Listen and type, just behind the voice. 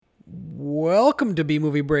Welcome to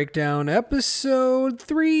B-Movie Breakdown, episode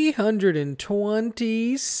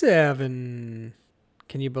 327.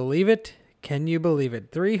 Can you believe it? Can you believe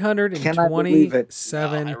it?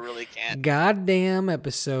 327 No, I really can't. goddamn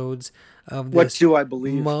episodes of What this do I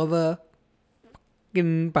believe? motherfucking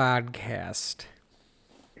podcast.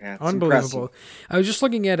 Yeah, it's Unbelievable. impressive. I was just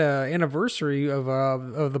looking at an anniversary of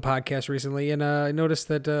the podcast recently, and I noticed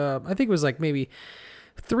that I think it was like maybe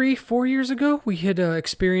 3-4 years ago we had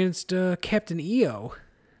experienced Captain EO.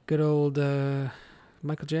 Good old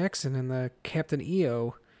Michael Jackson and the Captain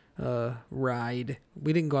EO ride.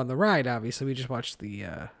 We didn't go on the ride, obviously. We just watched the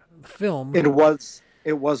film. It was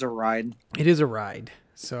a ride. It is a ride.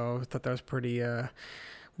 So I thought that was pretty...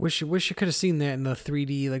 Wish you could have seen that in the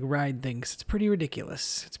 3D like ride thing, 'cause it's pretty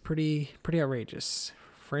ridiculous. It's pretty outrageous.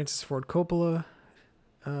 Francis Ford Coppola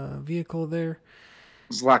vehicle there.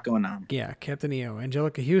 There's a lot going on. Yeah, Captain EO.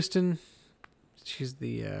 Angelica Houston. She's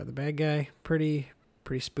the bad guy. Pretty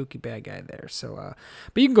spooky bad guy there. So,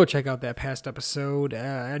 but you can go check out that past episode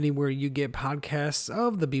anywhere you get podcasts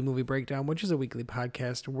of the B-Movie Breakdown, which is a weekly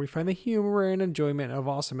podcast where we find the humor and enjoyment of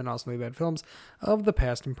awesome and awesomely bad films of the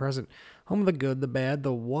past and present. Home of the good, the bad,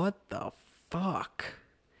 the what the fuck.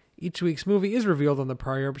 Each week's movie is revealed on the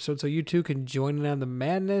prior episode, so you too can join in on the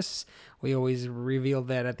madness. We always reveal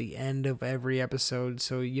that at the end of every episode,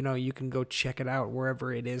 so you can go check it out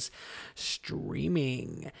wherever it is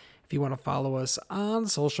streaming. If you want to follow us on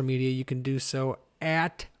social media, you can do so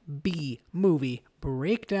at B-Movie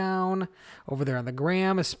Breakdown. Over there on the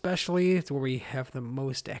gram, especially. It's where we have the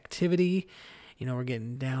most activity. We're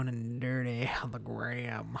getting down and dirty on the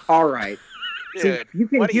gram. All right. Dude, you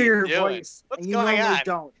can what are hear you your doing? voice, What's and you going normally on?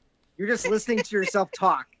 don't. You're just listening to yourself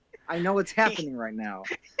talk. I know what's happening right now.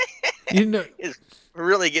 He's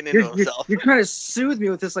really getting into himself. You're trying to soothe me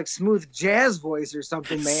with this like smooth jazz voice or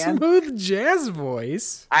something, man. Smooth jazz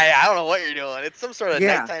voice. I don't know what you're doing. It's some sort of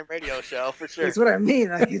Yeah. nighttime radio show for sure. That's what I mean.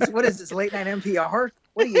 Like, what is this, late night NPR?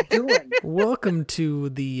 What are you doing? Welcome to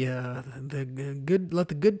the good. Let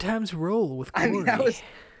the good times roll with Corey. I mean,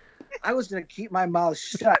 I was gonna keep my mouth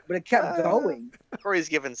shut, but it kept going. Corey's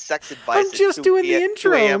giving sex advice. I'm just doing the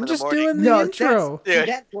intro. I'm just doing the No, intro. Dude,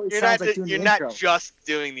 that voice You're sounds not. like doing You're the not intro. just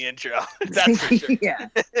doing the intro. That's for sure. Yeah,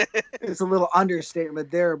 it's a little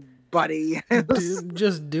understatement there, buddy.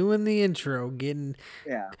 Just doing the intro,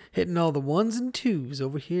 Yeah, hitting all the ones and twos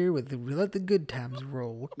over here with let the good times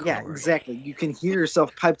roll. yeah, Corey. exactly. You can hear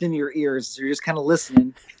yourself piped into your ears. So you're just kind of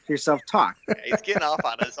listening to yourself talk. Yeah, he's getting off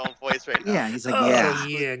on his own voice right now. Yeah, he's like, Oh, yeah.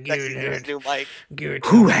 yeah, Texting to his new mic. good.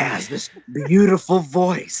 Who has this beautiful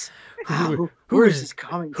voice? Who Where is- is this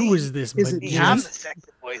coming Who from? is this? Is it Yeah, I'm the Yes.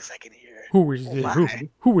 sexy voice I can hear. Who is Oh this? my.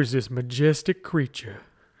 Who is this majestic creature?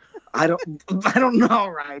 I don't know.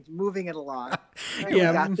 Right, moving it along. Right,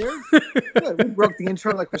 Yeah. we got there. Good. We broke the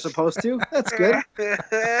intro like we're supposed to. That's good.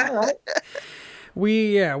 All right.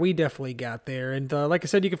 We definitely got there, and like I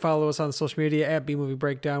said, you can follow us on social media at B-Movie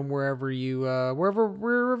Breakdown wherever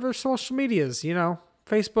social medias.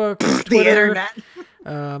 Facebook, The Twitter,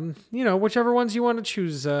 internet. whichever ones you want to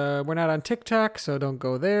choose. We're not on TikTok, so don't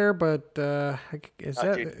go there. But is Oh,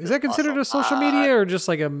 that dude, is that considered also, a social media or just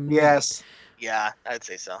like a? Yes. Yeah, I'd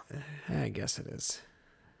say so. I guess it is.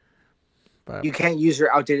 But You can't use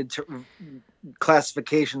your outdated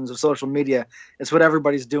classifications of social media. It's what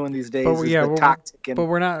everybody's doing these days. But is yeah, the talk ticking.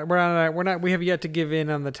 we're not. We have yet to give in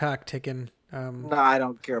on the talk ticking. No, I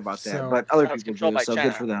don't care about that. So- but other That was people controlled do, by so China.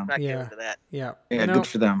 good for them. Not Yeah. getting into that. Yeah. Yeah, No, good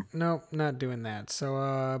for them. No, not doing that.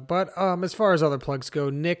 So, but as far as other plugs go,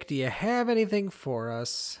 Nick, do you have anything for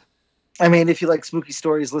us? I mean, if you like spooky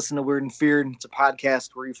stories, listen to Weird and Feared. It's a podcast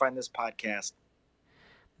where you find this podcast.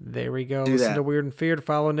 There we go. Do Listen that. to Weird and Feared.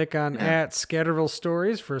 Follow Nick on Yeah. at Scatterville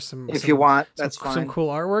Stories for some. If you want, that's some fine. cool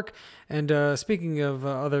artwork. And speaking of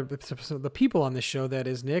the people on this show, that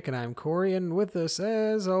is Nick, and I'm Corey, and with us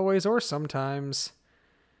as always, or sometimes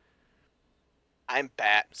I'm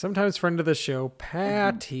Pat. friend of the show,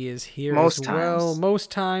 Pat. He is here Most as well. times. Most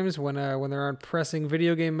times when there aren't pressing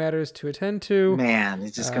video game matters to attend to. Man,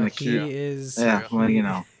 it's just gonna he keep. is. Yeah, well, you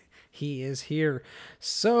know. He is here.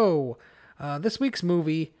 So, this week's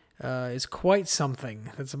movie is quite something.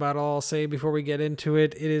 That's about all I'll say before we get into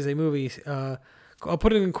it. It is a movie, I'll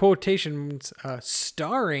put it in quotations,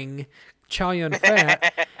 starring Chow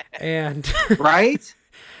Yun-fat and Right?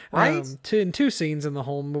 Right? in two scenes in the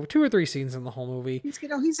whole movie, 2 or 3 scenes in the whole movie.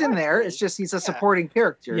 He's in there. It's just he's a supporting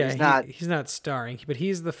character. Yeah, He's he's not starring, but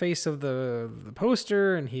he's the face of the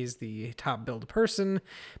poster, and he's the top billed person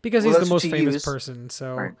because Well, he's that's the most what you famous use. person.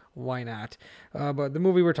 So Right. why not? But the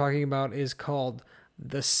movie we're talking about is called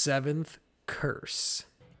The Seventh Curse.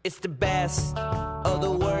 It's the best of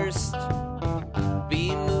the worst.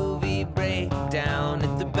 B-movie breakdown.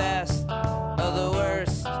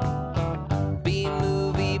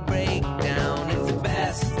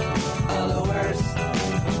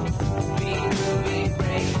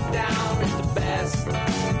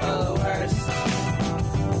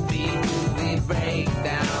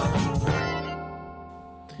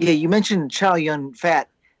 Yeah, you mentioned Chow Yun Fat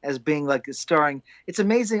as being like starring. It's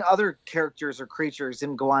amazing other characters or creatures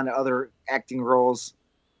didn't go on to other acting roles.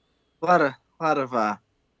 A lot of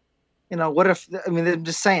what if? I mean, I'm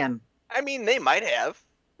just saying I mean, they might have.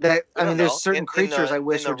 that. I I don't mean, there's know. certain creatures I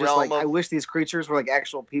wish in the were just like realm I of wish these creatures were like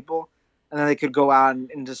actual people, and then they could go on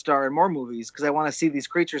and just star in more movies because I want to see these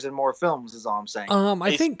creatures in more films. Is all I'm saying.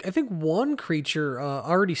 I think one creature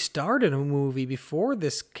already starred in a movie before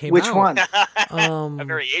this came Which out. one? a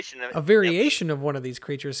variation of A variation of one of these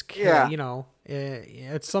creatures. Yeah.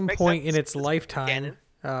 At some Makes point sense. in its It's lifetime,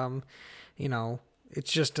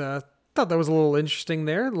 it's just thought that was a little interesting.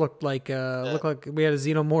 There looked like we had a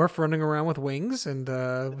xenomorph running around with wings, and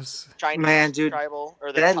it was Chinese Man, dude, tribal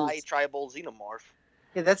or the that Thai is- tribal xenomorph.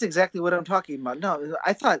 Yeah, that's exactly what I'm talking about. No,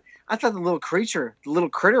 I thought the little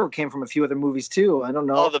critter came from a few other movies too. I don't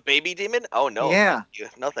know. Oh, the baby demon? Oh no. Yeah. Thank you.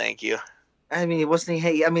 No, thank you. I mean, wasn't he?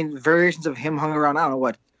 Hey, I mean, variations of him hung around. I don't know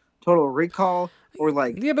what, Total Recall or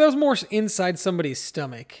like. yeah, but that was more inside somebody's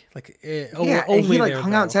stomach. Like Yeah, and only he like there,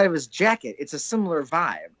 hung though. outside of his jacket. It's a similar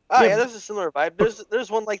vibe. Oh Yeah, yeah, there's a similar vibe.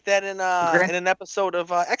 There's one like that in Grant- an episode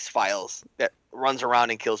of X-Files that runs around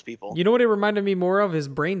and kills people. You know what it reminded me more of is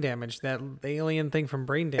Brain Damage, the alien thing from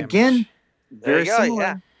Brain Damage. Again, There very you go, similar.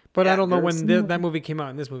 yeah. But I Yeah, don't know very when similar. that movie came out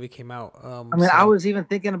and this movie came out. I mean, I was even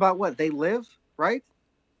thinking about what They Live, right?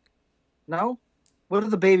 No, what are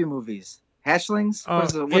the baby movies? Hatchlings?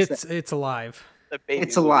 What's that? It's Alive. The baby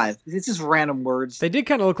It's Alive. It's just random words. They did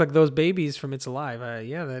kind of look like those babies from It's Alive.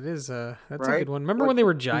 Yeah, that's a Right? good one. Remember What- when they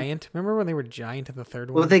were giant? Remember when they were giant in the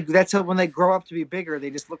third Well, one? that's how when they grow up to be bigger, they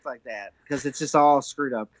just look like that because it's just all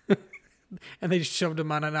screwed up. And they just shoved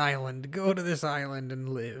them on an island. Go to this island and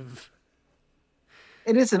live.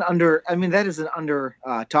 It is an under. I mean, that is an under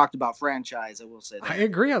talked about franchise. I will say that. I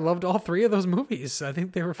agree. I loved all three of those movies. I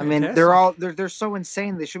think they were I fantastic. mean, they're so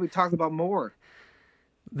insane. They should be talked about more.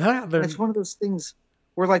 Yeah, And it's one of those things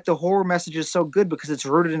where like the horror message is so good because it's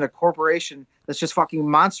rooted in a corporation that's just fucking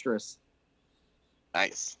monstrous.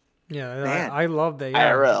 Nice. yeah, Man. I love that.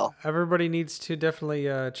 Yeah. IRL. Everybody needs to definitely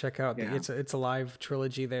check out the Yeah. It's Alive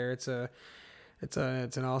trilogy. There, it's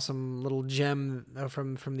an awesome little gem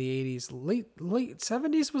from the 80s. Late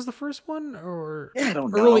 70s was the first one, or Yeah, I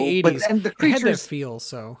don't know. early But 80s. and the It had that creatures, feel.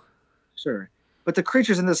 So sure. But the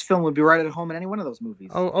creatures in this film would be right at home in any one of those movies.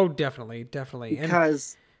 oh, definitely. And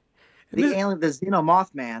Because the this- alien, the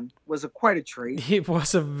Xenomorphman, was quite a treat. it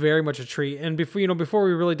was very much a treat. And before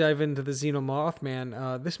we really dive into the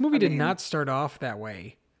Xenomorphman, this movie did mean- not start off that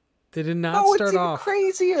way. They did not Oh, it's start even off.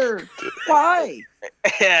 crazier. Why?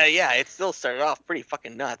 yeah, it still started off pretty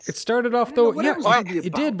fucking nuts. It started off I don't know though, what yeah, it was gonna be it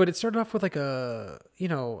about. did, but it started off with like a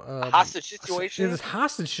hostage situation? This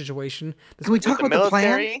hostage situation. This, Can we talk the about the plan?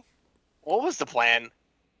 military. What was the plan?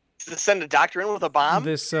 To send a doctor in with a bomb?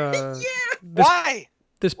 this this Why?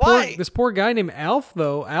 this Why? poor guy named Alf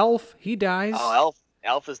though. Alf, he dies. Oh,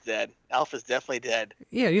 Alf is dead. Alf is definitely dead.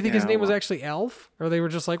 Yeah, do you think his Yeah, name was well. actually Alf, or they were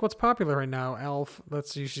just like, what's popular right now, Alf?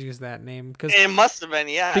 Let's use that name because It must have been,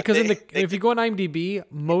 yeah. because they, if you go on IMDb,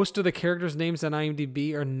 most of the characters' names on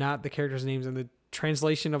IMDb are not the characters' names in the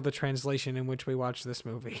translation of the translation in which we watched this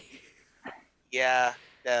movie. yeah,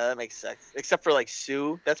 that makes sense. Except for like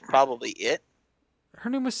Sue, that's probably it. Her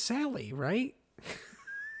name was Sally, right?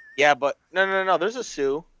 Yeah, but no. There's a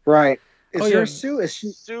Sue. Right. Is Oh, there yeah. a Sue? Is she?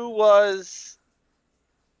 Sue was.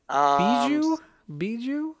 Bijou?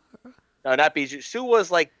 Bijou? No, not Bijou. Sue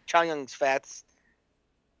was like Chow Yun Fat's.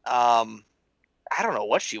 I don't know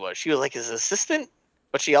what she was. She was like his assistant,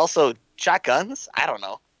 but she also shot guns. I don't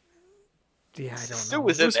know. Yeah, I don't Sue know.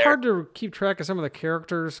 was It in was there. hard to keep track of some of the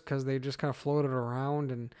characters because they just kind of floated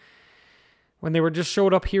around, and when they were just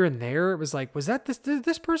showed up here and there, it was like, was that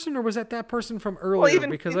this person or was that person from earlier? Well, even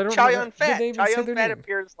because I don't Chow know. Yun Fat. Did they even Chow say Yun their Fat name?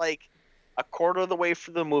 appears like a quarter of the way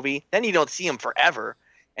through the movie. Then you don't see him forever,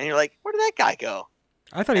 and you're like, where did that guy go?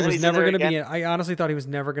 I thought he and then was he's in never there going to be. again. I honestly thought he was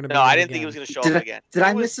never going to be. No, in I it didn't think he again. was going to show Did up I, again. did He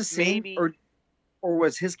I was miss the scene, maybe- or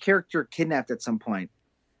was his character kidnapped at some point?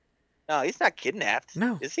 No, he's not kidnapped.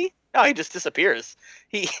 No. Is he? No, he just disappears.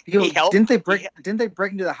 He Yo, helped. didn't they break? he- Didn't they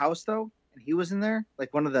break into the house though? And he was in there,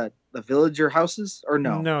 like one of the villager houses, or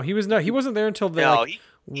no? No, he was not. He wasn't there until the No, like,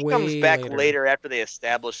 he way comes back later after they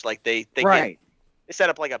establish like they Right, they set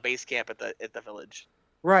up like a base camp at the village.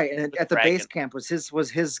 right. And at the Dragon. base camp, was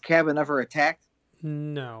his cabin ever attacked?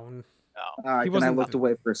 No, No. All right, then I wasn't- looked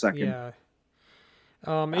away for a second. yeah.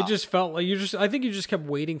 It just felt like I think you just kept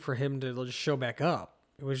waiting for him to just show back up.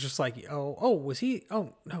 It was just like, oh, was he?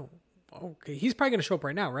 Oh no. Okay, he's probably gonna show up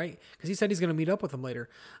right now, right? Because he said he's gonna meet up with him later.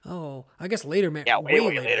 Oh, I guess later, man. Yeah, way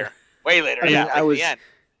later. Way later. I mean, Yeah, I like was- the end.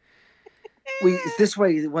 This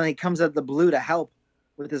way when he comes out of the blue to help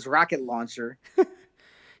with his rocket launcher.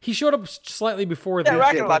 He showed up slightly before Yeah, that.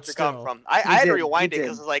 Rocket did, Launcher still. come from? I He had to did, rewind he it did.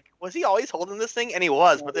 because it's like, was he always holding this thing? And he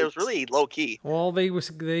was, but it was really low key. Well,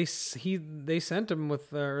 they sent him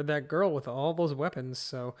with or that girl with all those weapons.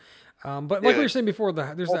 So, but like we were Dude. saying before,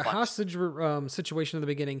 there's Whole that bunch. hostage situation in the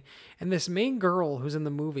beginning, and this main girl who's in the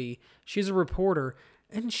movie, she's a reporter,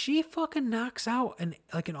 and she fucking knocks out an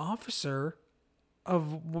officer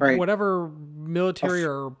of Right. whatever military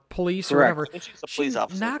or police or Correct. whatever. I think she's a She police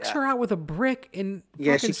officer. knocks yeah. her out with a brick and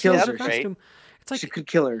Yeah, fucking she steals kills her her. costume. It's like She could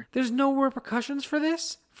kill her. there's no repercussions for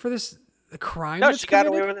this crime. No, that's she got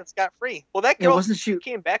committed? away with it scot free. Well, that Yeah, girl wasn't she?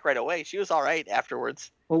 came back right away. She was all right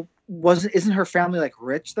afterwards. Well, isn't her family like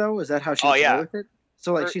rich though? Is that how she Oh, got yeah. away with it?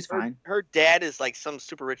 So like she's fine. Her dad is like some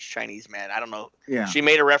super rich Chinese man. I don't know. Yeah. She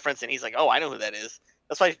made a reference, and he's like, "Oh, I know who that is."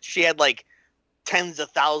 That's why she had like tens of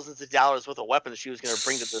thousands of dollars worth of weapons she was going to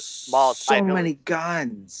bring to this small So Thai village. many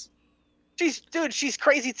guns. She's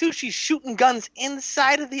crazy too. She's shooting guns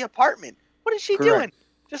inside of the apartment. What is she Correct. doing?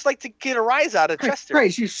 Just like to get a rise out of Chester.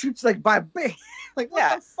 Right. She shoots like by big. Like what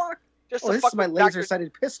Yeah. the fuck? Just Oh, to this fuck is my with Dr.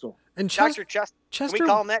 laser-sighted pistol. And Dr. Chester. Chester, Can we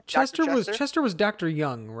call him that? Chester Dr. was Chester? Chester was Dr.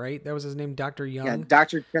 Young, right? That was his name, Dr. Young. Yeah,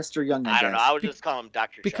 Dr. Chester Young. I don't know. guess. I would just call him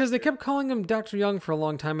Dr. Because they Chester. kept calling him Dr. Young for a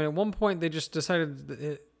long time, and at one point they just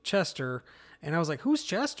decided Chester, and I was like, "Who's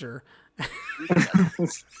Chester?"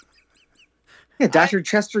 Yeah, Dr.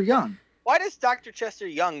 Chester Young. Why does Dr. Chester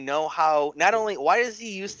Young know how? Not only why is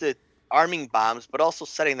he used to arming bombs, but also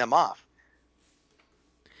setting them off?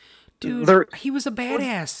 Dude, They're- he was a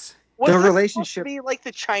badass. Was The this supposed relationship- to be like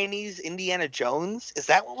the Chinese Indiana Jones? Is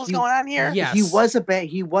that what was He- going on here? Yes. He was a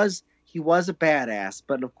he was a badass,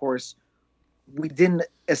 but of course, we didn't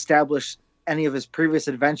establish any of his previous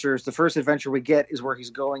adventures. The first adventure we get is where he's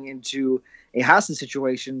going into a hostage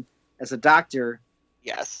situation as a doctor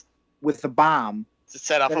Yes. with a bomb To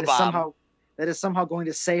set off that a is bomb. somehow going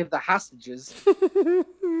to save the hostages.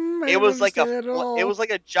 It was like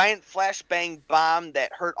a giant flashbang bomb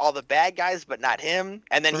that hurt all the bad guys, but not him.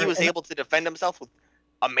 And then he Right, was and- able to defend himself with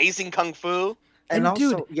amazing kung fu. And, also,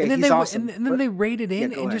 dude, yeah, and then he's they awesome. and then but- they raided in Yeah,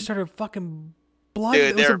 go and ahead. just started fucking blood. Dude,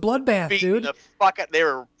 it was a they're bloodbath, Beating dude. the fuck out. They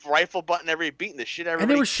were rifle butting beating the shit out of And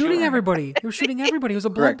they everybody. were shooting Sure. everybody. They were shooting everybody. It was a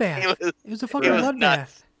Correct. bloodbath. It was, It was a fucking was bloodbath.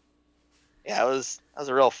 nuts. yeah, it was. That was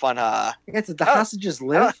a real fun. Yeah, did the hostages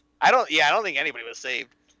live? I don't think anybody was saved.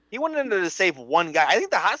 He went in there to save one guy. I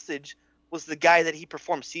think the hostage was the guy that he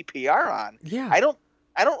performed CPR on. Yeah. I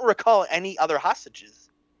don't recall any other hostages.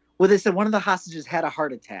 Well, they said one of the hostages had a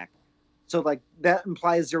heart attack, so like that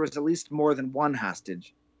implies there was at least more than one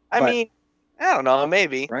hostage. I But- mean, I don't know,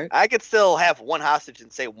 maybe. Right. I could still have one hostage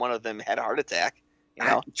and say one of them had a heart attack. You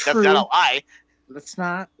know, that's True. not a lie. That's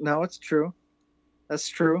not. No, it's true. That's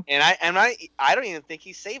true. And I don't even think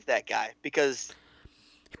he saved that guy because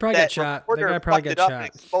He probably got that shot. That reporter guy probably fucked got it up and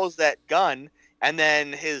shot. exposed that gun, and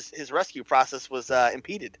then his rescue process was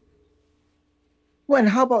impeded. Well, and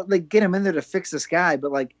how about like get him in there to fix this guy?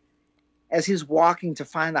 But like, as he's walking to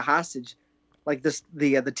find the hostage, like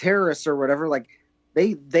the terrorists or whatever, like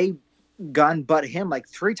they gun butt him like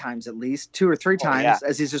 3 times at least, 2 or 3 Oh, times yeah.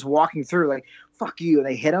 as he's just walking through. Like, fuck you, and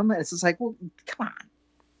they hit him, and it's just like, well, come on.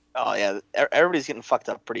 Oh yeah, everybody's getting fucked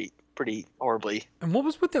up pretty horribly. And what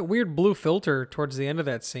was with that weird blue filter towards the end of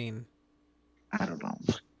that scene? I don't know.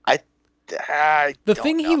 I The don't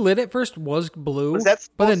thing he know. lit at first was blue, Was that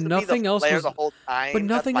but supposed then to be nothing the else flare was. the whole time? But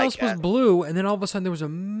nothing That's my else was guess. blue, and then all of a sudden there was a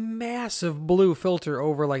massive blue filter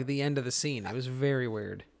over like the end of the scene. It was very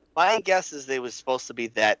weird. My guess is they was supposed to be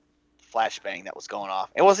that flashbang that was going off.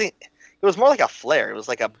 It wasn't. It was more like a flare. It was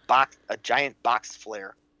like a giant box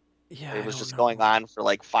flare. Yeah, It I was don't just know. going on for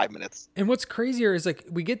like 5 minutes. And what's crazier is like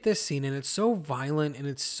we get this scene and it's so violent and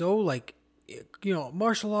it's so like, you know,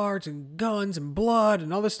 martial arts and guns and blood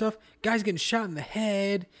and all this stuff. Guys getting shot in the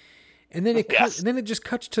head, and then Yes. and then it just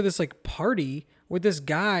cuts to this like party with this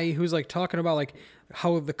guy who's like talking about like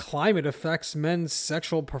how the climate affects men's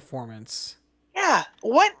sexual performance. Yeah.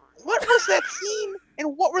 What was that scene?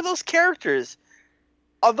 And what were those characters?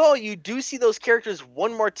 Although you do see those characters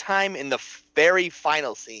one more time in the very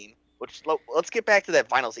final scene, which let's get back to that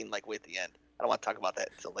final scene like way at the end. I don't want to talk about that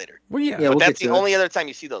until later. Well, yeah, Yeah, But we'll that's get the to it. only other time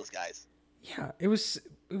you see those guys. yeah, it was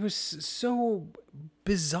so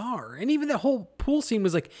bizarre, and even that whole pool scene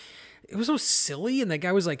was like, it was so silly, and that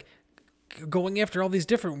guy was like going after all these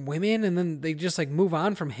different women, and then they just like move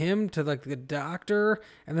on from him to like the doctor,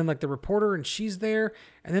 and then like the reporter, and she's there,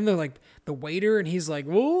 and then they're like the waiter, and he's like,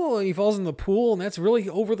 whoa, and he falls in the pool, and that's really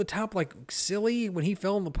over the top, like silly when he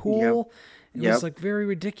fell in the pool. It Yep. was like very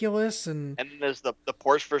ridiculous, and And then there's the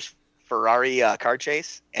Porsche versus Ferrari car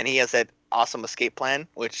chase, and he has that awesome escape plan.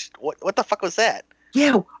 Which what the fuck was that?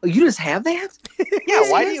 Yeah, you just have that? Yeah,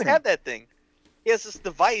 why do Yes. you have that thing? he has this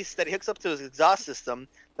device that he hooks up to his exhaust system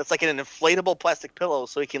that's like an inflatable plastic pillow,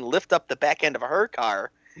 so he can lift up the back end of her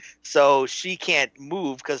car, so she can't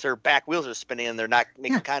move because her back wheels are spinning and they're not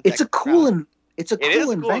making contact. It's a with the ground. cool it's a It is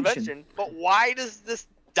cool a cool invention. but why does this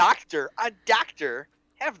doctor,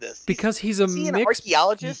 have this? Because he's a is he an mix.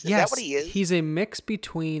 archaeologist? Is Yes, that what he is? he's a mix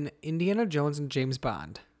between Indiana Jones and James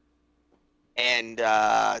Bond. And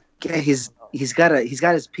Yeah, he's got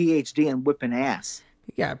his PhD in whipping ass.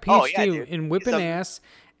 Yeah, Oh, yeah, PhD dude. in whipping He's a- ass,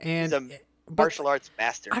 and he's a martial arts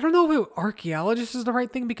master. I don't know if archaeologist is the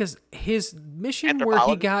right thing, because his mission where he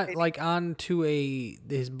Anthropologist, got maybe? like onto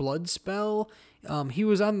his blood spell, he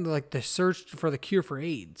was on like the search for the cure for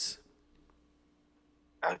AIDS.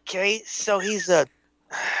 Okay, so he's a.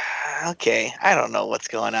 Okay, I don't know what's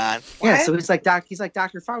going on. Yeah, What? so he's like Dr.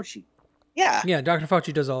 Fauci. Yeah. Yeah, Dr.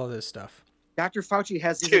 Fauci does all of this stuff. Dr. Fauci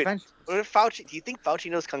has these Dude. inventions. What if Fauci? Do you think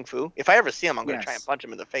Fauci knows kung fu? If I ever see him, I'm going to try Yes. and punch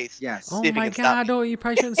him in the face. Yes. Oh See if he my can stop God! me. No, you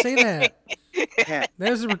probably shouldn't say that. Pat, That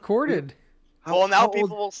was recorded. Well, now how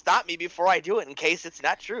people old- will stop me before I do it in case it's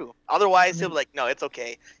not true. Otherwise, he'll be like, "No, it's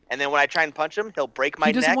okay." And then when I try and punch him, he'll break my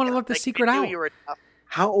He doesn't neck. wanna and let I'm the like, secret "I knew out." you were tough."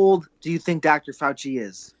 How old do you think Dr. Fauci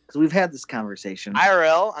is? Because we've had this conversation.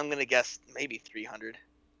 IRL, I'm going to guess maybe 300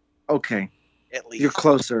 Okay, at least. you're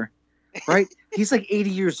closer, right? He's like 80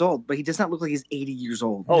 years old, but he does not look like he's 80 years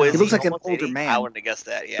old. Oh, He is looks like an almost older 80? man. I wouldn't have guessed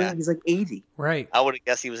that. Yeah, He's like 80. Right. I would have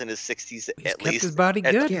guessed he was in his 60s He's at kept least. his body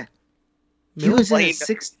At- good. Yeah. He Milk was in Well, his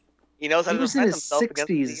 60s. He knows how He to was in defend his himself against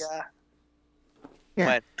 60s. the. Yeah,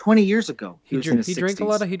 When? 20 years ago. He was in his drank a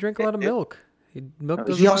lot 60s. of milk. Milk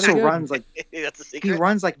does He his body also good. runs like That's a he secret.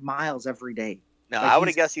 runs like miles every day. No, like I would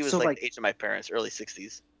have he's- guessed he was so, like like- the age of my parents, early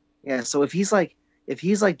 60s. Yeah, so if he's like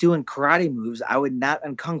doing karate moves, I would not,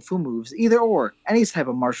 and kung fu moves, either or, any type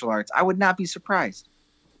of martial arts, I would not be surprised.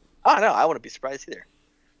 Oh no, I wouldn't be surprised either.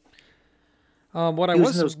 What I He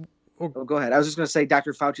was. was in those- Oh, go ahead. I was just going to say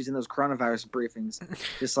Dr. Fauci's in those coronavirus briefings,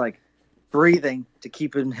 just like breathing to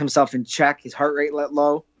keep himself in check, his heart rate let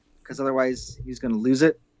low, because otherwise he's going to lose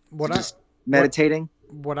it. What So I just meditating.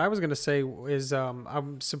 what I was gonna say is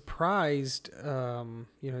I'm surprised.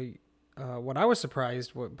 What I was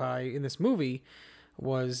surprised by in this movie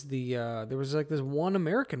was there was like this one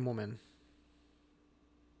American woman.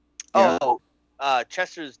 Yeah. Oh,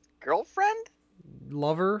 Chester's girlfriend?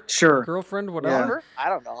 Lover, Sure. girlfriend, whatever. Yeah. Her? I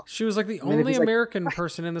don't know. She was like the I mean, if only he's like- American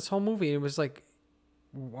person in this whole movie. It was like,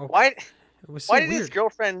 Why? It was so Why did weird.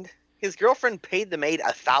 his girlfriend paid the maid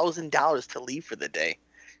 $1,000 to leave for the day?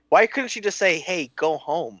 Why couldn't she just say, "Hey, go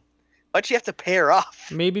home"? Why'd she have to pay her off?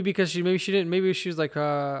 Maybe because she didn't. Maybe she was like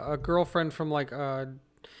a girlfriend from like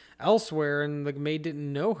elsewhere, and the maid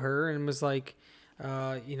didn't know her, and was like,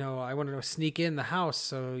 I wanted to sneak in the house,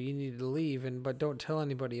 so you needed to leave, but don't tell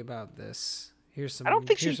anybody about this. Here's some. I don't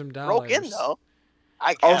think here's she some broke in dollars. though.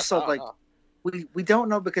 I guess. Also, I don't like, know. we don't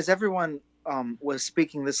know because everyone was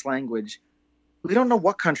speaking this language. We don't know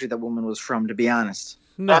what country that woman was from, to be honest.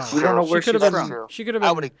 No, That's We don't know true. where she could she's have been. from. She could have I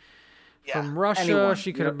been would've- yeah. from Russia. Anyone,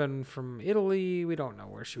 She could yeah. have been from Italy. We don't know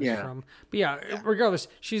where she was Yeah. from. But yeah, regardless,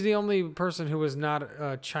 she's the only person who was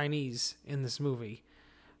not Chinese in this movie.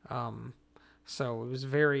 So it was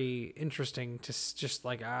very interesting to just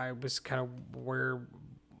like I was kind of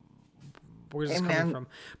where's this Hey, coming man. from?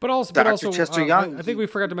 But also, Dr. Chester Young, I think we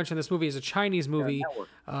forgot to mention this movie is a Chinese movie. Network.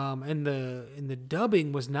 And the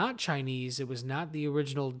dubbing was not Chinese. It was not the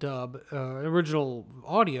original dub, original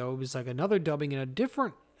audio. It was like another dubbing in a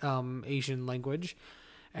different Asian language.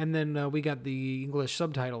 And then we got the English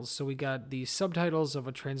subtitles. So we got the subtitles of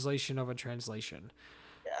a translation of a translation.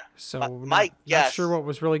 Yeah. So My not guess- sure what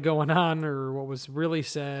was really going on or what was really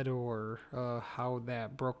said or how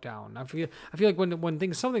that broke down. I feel like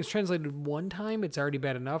when something's translated one time, it's already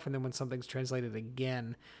bad enough, and then when something's translated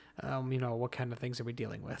again, what kind of things are we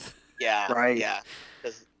dealing with? Yeah. Right. Yeah.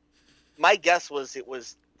 'Cause my guess was it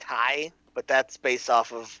was Thai, but that's based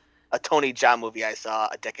off of a Tony Jaa movie I saw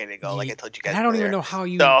a decade ago. Like I told you guys. And I don't even earlier. know how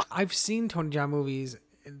you. So- I've seen Tony Jaa movies,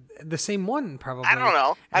 the same one probably. I don't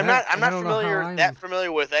know. I'm And I- not. I'm and I not don't know how that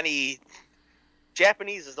familiar with any.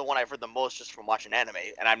 Japanese is the one I've heard the most just from watching anime,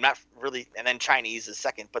 and I'm not really. And then Chinese is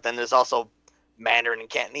second, but then there's also Mandarin and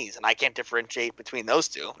Cantonese, and I can't differentiate between those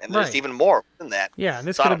two. And there's Right. even more than that. Yeah, and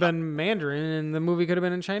this So I could have don't been Mandarin, and the movie could have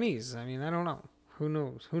been in Chinese. I mean, I don't know. Who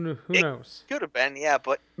knows? Who It- knows? Could have been, yeah,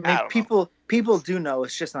 but I mean, I don't know. people do know.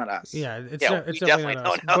 It's just not us. Yeah, it's Yeah, it's we definitely definitely not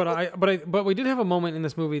us. don't know. But we did have a moment in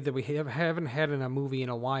this movie that we haven't had in a movie in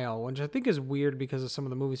a while, which I think is weird because of some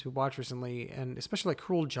of the movies we watched recently, and especially like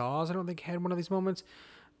Cruel Jaws. I don't think had one of these moments,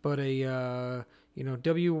 but a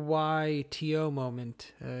WYTO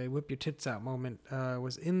moment, whip your tits out moment,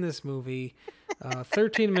 was in this movie.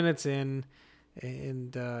 13 minutes in,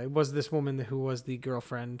 And it was this woman who was the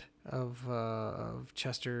girlfriend of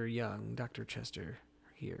Chester Young, Dr. Chester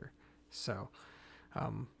here. So I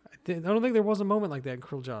don't think there was a moment like that in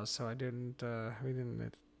Cruel Jaws. So we didn't.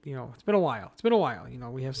 It's been a while. It's been a while.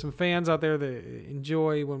 We have some fans out there that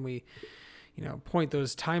enjoy when we, point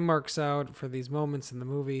those time marks out for these moments in the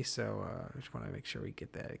movie. So I just want to make sure we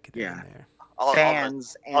get that in there.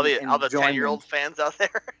 Fans all the enjoyment. 10-year-old fans out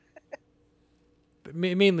there.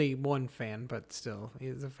 Mainly one fan, but still,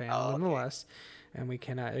 he's a fan nonetheless, okay. and we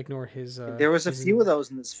cannot ignore his. There was a few of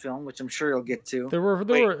those in this film, which I'm sure you'll get to. There were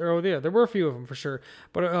a few of them for sure.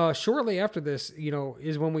 But shortly after this,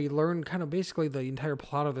 is when we learn kind of basically the entire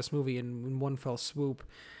plot of this movie in one fell swoop.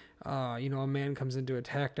 A man comes in to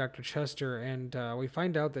attack Dr. Chester, and we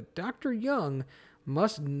find out that Dr. Young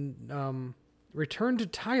must return to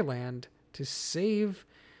Thailand to save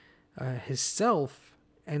himself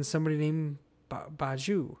and somebody named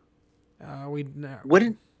Baju.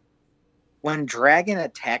 When Dragon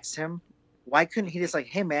attacks him, why couldn't he just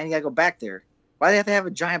hey man, you gotta go back there? Why do they have to have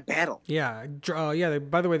a giant battle? Yeah,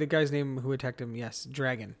 by the way, the guy's name who attacked him, yes,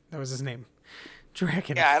 Dragon. That was his name.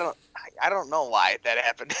 Dragon. Yeah, I don't know why that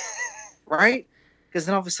happened. Right? Because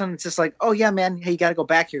then all of a sudden it's just oh yeah, man, hey, you gotta go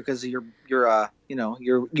back here because you've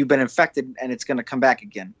been infected and it's gonna come back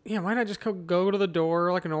again. Yeah, why not just go to the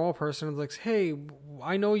door like a normal person and hey,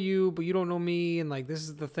 I know you, but you don't know me, and this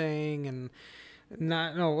is the thing, and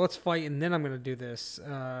let's fight, and then I'm gonna do this.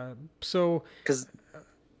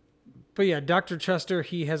 But yeah, Dr. Chester,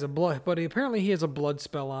 he has apparently he has a blood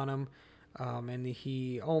spell on him. And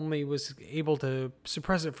he only was able to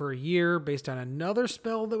suppress it for a year based on another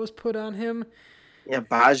spell that was put on him. Yeah,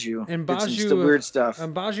 Baju. And Baju, the weird stuff.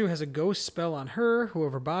 And Baju has a ghost spell on her,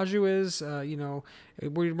 whoever Baju is. We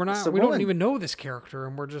don't even know this character,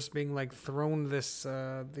 and we're just being thrown this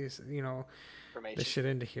this shit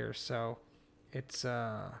into here. So it's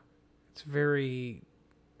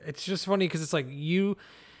just funny because it's you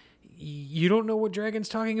don't know what Dragon's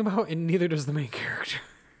talking about, and neither does the main character.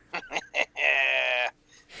 I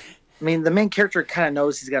mean, the main character kind of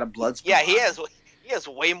knows he's got a blood spell. Yeah, he has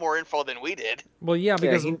way more info than we did. Well, yeah,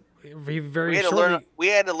 because we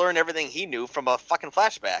had to learn everything he knew from a fucking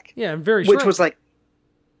flashback. Yeah, very which was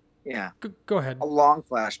Go ahead. A long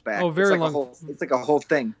flashback. Oh, very long. It's a whole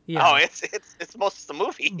thing. Yeah. Oh, it's most of the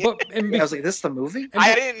movie. I was this is the movie?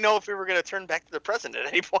 I didn't know if we were going to turn back to the present at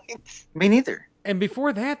any point. Me neither. And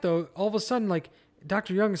before that, though, all of a sudden,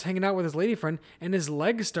 Dr. Young is hanging out with his lady friend, and his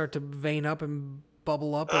legs start to vein up and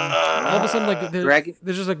bubble up, and all of a sudden,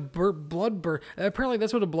 there's just blood burst. Apparently,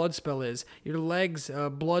 that's what a blood spell is. Your legs,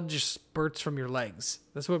 blood just spurts from your legs.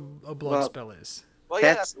 That's what a blood spell is. Well,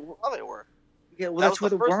 yeah, that's how they were. Yeah, well, that's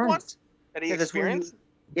what the first one that he experienced.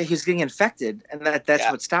 He was getting infected, and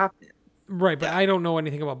that's what stopped it. Right, but I don't know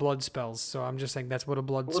anything about blood spells, so I'm just saying that's what a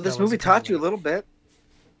blood spell is. Well, this movie taught you a little bit.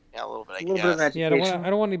 Yeah, a little bit. Bit of education.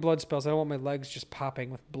 I don't want any blood spells. I don't want my legs just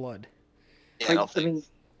popping with blood. Yeah,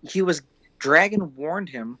 Dragon warned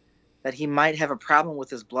him that he might have a problem with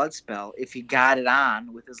his blood spell if he got it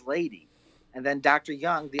on with his lady. And then Dr.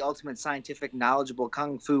 Young, the ultimate scientific, knowledgeable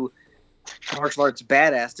kung fu martial arts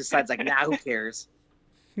badass, decides nah, who cares?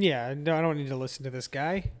 Yeah, no, I don't need to listen to this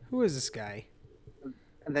guy. Who is this guy?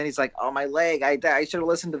 And then he's oh, my leg. I should have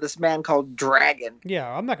listened to this man called Dragon. Yeah,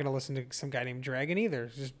 I'm not going to listen to some guy named Dragon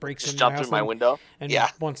either. Just breaks in jump through my window and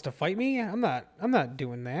wants to fight me. I'm not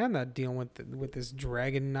doing that. I'm not dealing with this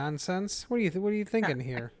dragon nonsense. What are you thinking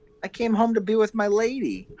here? I came home to be with my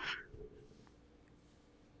lady.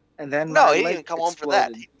 And then he didn't come home for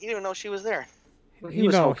that. He didn't even know she was there. He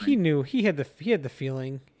knew. He had the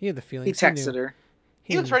feeling. He texted her.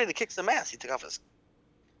 He was ready to kick some ass. He took off his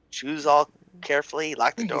shoes all carefully,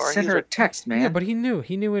 locked the door. He sent her a text, man. Yeah, but he knew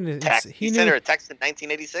in his he sent her a text in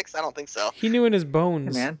 1986. I don't think so. He knew in his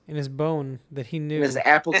bones, that he knew. In his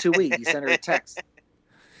Apple IIe, he sent her a text.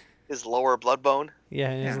 His lower blood bone.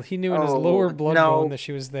 Yeah, he knew in his lower blood bone that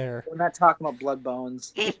she was there. We're not talking about blood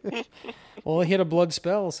bones. Well, he had a blood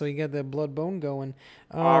spell, so he got that blood bone going.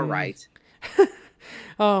 All right.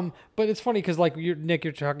 But it's funny because Nick,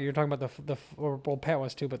 you're talking about Pat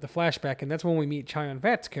was too, but the flashback, and that's when we meet Chow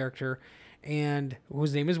Yun-Fat's character, and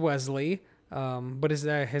whose name is Wesley. But his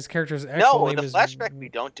character's actual name is... No, the flashback we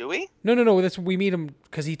don't, do we? No. That's we meet him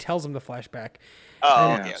because he tells him the flashback.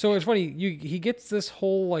 Oh, okay. So it's funny. He gets this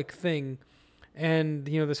whole thing, and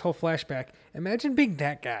this whole flashback. Imagine being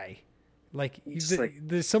that guy.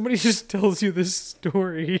 Somebody just tells you this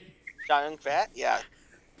story. Chow Yun-Fat, yeah.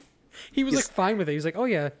 He was fine with it. He's oh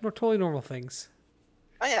yeah, totally normal things.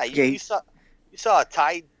 Oh yeah, you saw a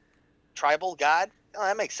Thai tribal god. Oh,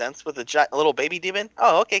 that makes sense with a little baby demon.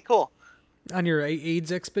 Oh, okay, cool. On your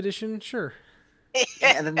AIDS expedition, sure.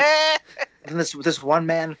 And then this one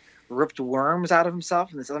man ripped worms out of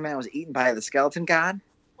himself, and this other man was eaten by the skeleton god.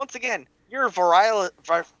 Once again, you're a virologist?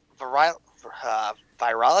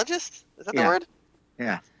 Is that the word?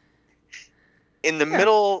 Yeah. In the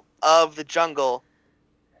middle of the jungle,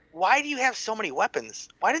 why do you have so many weapons?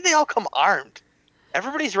 Why did they all come armed?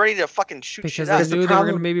 Everybody's ready to fucking shoot Because shit they up. knew they were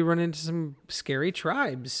going to maybe run into some scary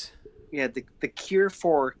tribes. Yeah, the cure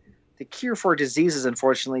for diseases,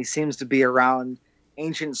 unfortunately, seems to be around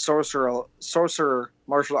ancient sorcerer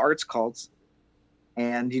martial arts cults,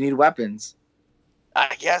 and you need weapons.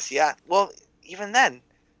 I guess, yeah. Well, even then,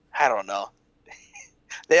 I don't know.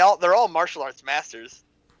 They're all martial arts masters.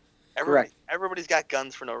 Everybody's got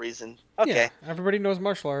guns for no reason. Okay. Yeah, everybody knows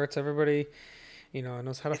martial arts. Everybody,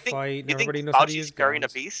 knows how to fight. And everybody knows Fauci's how to use carrying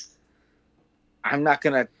guns. a piece? I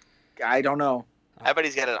don't know. I bet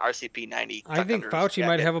he's got an RCP-90. I think Fauci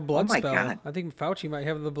might have a blood my spell. God. I think Fauci might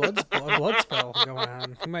have the blood spell going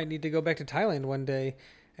on. He might need to go back to Thailand one day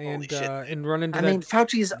and run into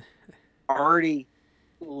Fauci's already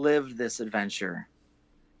lived this adventure.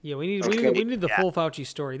 Yeah, we need the full Fauci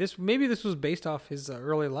story. Maybe this was based off his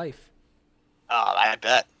early life. Oh, I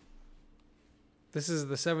bet. This is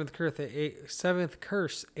the seventh curse,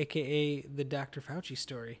 aka the Dr. Fauci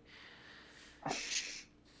story.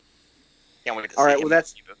 Can't wait to All see right, him. well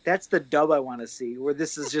that's the dub I want to see, where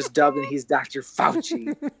this is just dubbed and he's Dr.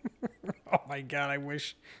 Fauci. Oh my god, I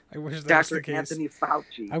wish that was Dr. the case. Anthony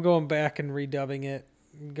Fauci. I'm going back and redubbing it.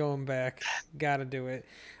 Going back, gotta do it.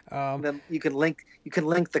 Then you can link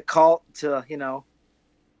the cult to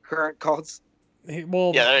current cults.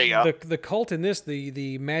 Well, yeah, there you go. The cult in this,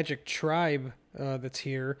 the magic tribe that's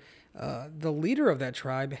here, the leader of that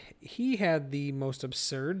tribe, he had the most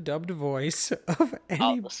absurd dubbed voice of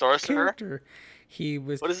any the sorcerer? character. He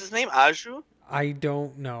was. What is his name? Aju? I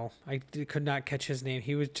don't know. Could not catch his name.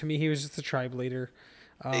 He was just the tribe leader.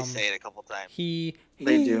 They say it a couple times. They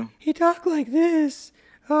do. He talked like this.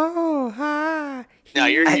 Oh, hi. No,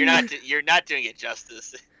 you're not doing it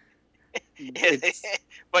justice.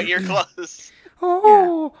 But you're close.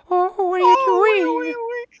 Oh, what are you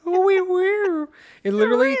doing?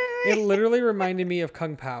 It literally reminded me of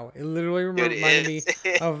Kung Pao. It literally reminded me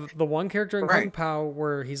of the one character in Kung Pao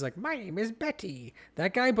where he's like, "My name is Betty."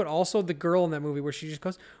 That guy, but also the girl in that movie where she just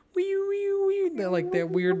goes, "Wee wee wee," like that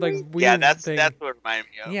weird Yeah, that's thing. what it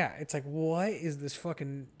reminded me of. Yeah, it's like, what is this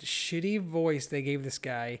fucking shitty voice they gave this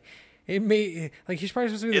guy? It made he's probably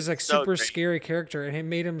supposed to be this super scary character, and it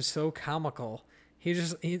made him so comical. He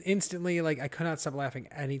instantly I could not stop laughing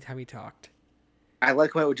anytime he talked. I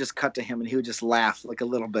like when it would just cut to him and he would just laugh like a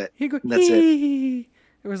little bit. He go, that's it.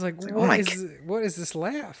 It was like, what is this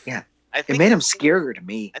laugh? Yeah, it made him scarier to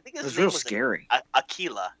me. I think it was real scary.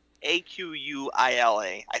 Aquila, Aquila,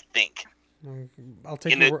 I think. I'll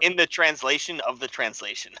take in the translation of the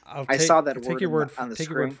translation. I saw that take word your word on the take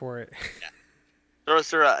screen. your word for it. Yeah.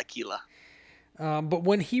 Sorcerer Aquila. But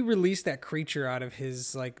when he released that creature out of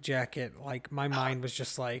his jacket, my mind was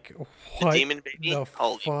just like, what? The demon baby? The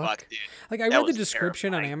Holy fuck, dude. I read the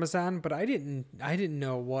description on Amazon, but I didn't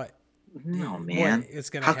know what. No, man. What is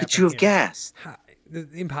gonna How happen could you have here. guessed?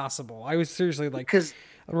 Impossible. I was seriously because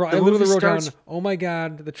I literally wrote down, "Oh my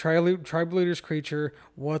god, the tribe leader's creature.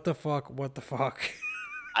 What the fuck? What the fuck?"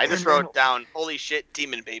 I just wrote down, "Holy shit,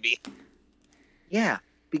 demon baby." Yeah,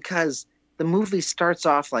 because the movie starts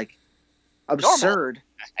off absurd.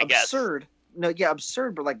 I guess. Absurd. No, yeah,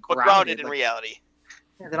 absurd, but but grounded in reality.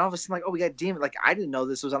 And then all of a sudden, we got demon. I didn't know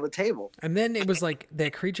this was on the table. And then it was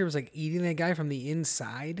that creature was eating that guy from the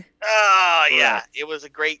inside. Oh yeah, it was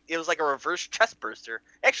like a reverse chest burster.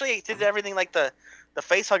 Actually, it did everything like the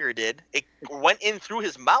face hugger did. It went in through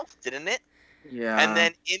his mouth, didn't it? Yeah. And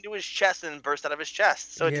then into his chest and burst out of his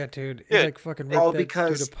chest. So yeah, dude, it fucking ripped that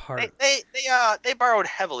dude apart. They borrowed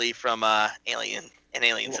heavily from Aliens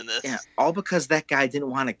in this. Yeah, all because that guy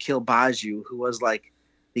didn't want to kill Baju, who was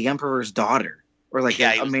the Emperor's daughter. Or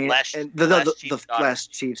the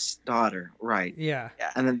last chief's daughter, right? Yeah.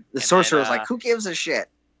 And then the sorcerer was like, "Who gives a shit?"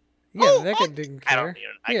 Yeah, that guy didn't care.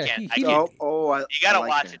 I can't. He you gotta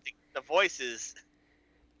watch it. The voices.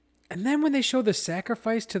 And then when they show the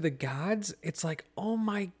sacrifice to the gods, it's like, oh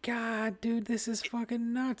my god, dude, this is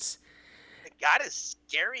fucking nuts. The god is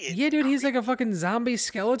scary. Yeah, dude, he's like a fucking zombie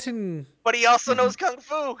skeleton. But he also knows kung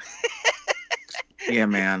fu. Yeah,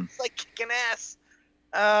 man. It's like kicking ass.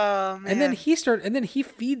 Oh, man. And then he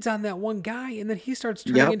feeds on that one guy, and then he starts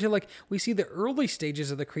turning into we see the early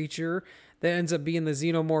stages of the creature that ends up being the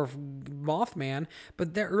xenomorph Mothman,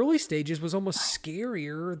 but the early stages was almost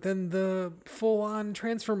scarier than the full-on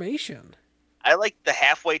transformation. I like the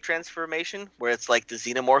halfway transformation where it's like the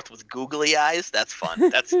xenomorph with googly eyes. That's fun.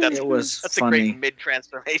 That's It was that's a funny. great mid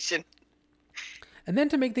transformation. And then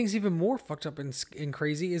to make things even more fucked up and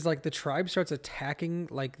crazy is like the tribe starts attacking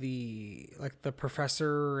like the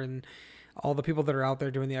professor and all the people that are out there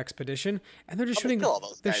doing the expedition, and they're just Oh, they shooting. kill all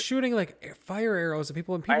those They're guys. shooting like fire arrows at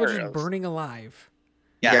people, and people Fire are just arrows. burning alive.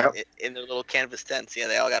 Yeah, Yep. in their little canvas tents. Yeah,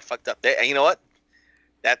 they all got fucked up. And you know what?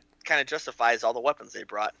 That kind of justifies all the weapons they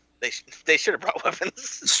brought. They should have brought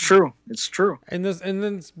weapons. It's true. It's true. And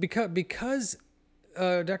then it's because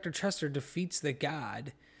Dr. Chester defeats the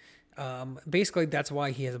god. Basically, that's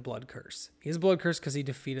why he has a blood curse. He has a blood curse because he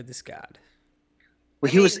defeated this god. Well,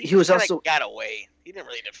 I he mean, was kinda also got away. He didn't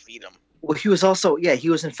really defeat him. he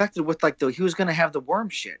was infected with like he was gonna have the worm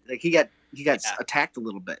shit. Like he got Yeah. attacked a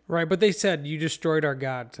little bit. Right, but they said you destroyed our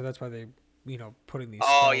god, so that's why they, putting these.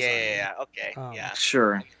 Oh spells yeah, on yeah, you. yeah. Okay, Um, yeah.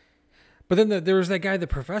 Sure. But then there was that guy, the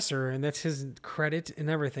professor, and that's his credit and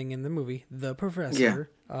everything in the movie, the professor.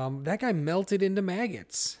 That guy melted into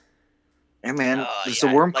maggots. Yeah, man. Oh, It's yeah,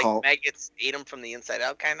 a worm like cult. maggots ate him from the inside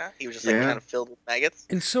out, kind of. He was just like Yeah. kind of filled with maggots.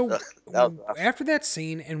 And so Ugh, that was rough. after that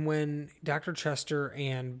scene, and when Dr. Chester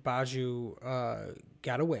and Baju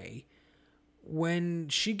got away, when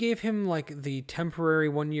she gave him like the temporary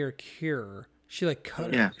 1-year cure, she like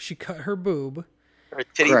cut Yeah. she cut her boob. Her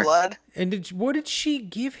titty Correct. blood. And what did she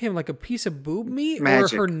give him? Like a piece of boob meat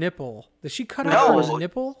Magic. or her nipple? Did she cut No. off her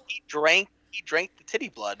nipple? He drank the titty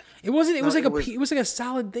blood. It wasn't. It No, was like it was- it was like a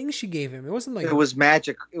solid thing she gave him. It wasn't like It was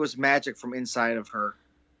magic. It was magic from inside of her.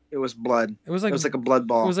 It was blood. It was It was like a blood it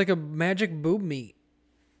ball. was like a magic boob meat.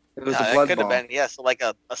 It was It a blood could have ball. been, yeah, so like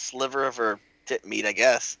a sliver of her tit meat, I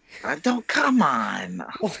guess. Don't come on.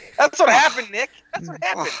 That's what happened, Nick. That's what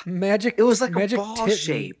happened. Oh, Magic. it was like a magic ball tit meat.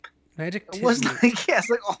 shape. Magic It tit was meat. like it's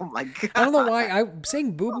like oh my god. I don't know why I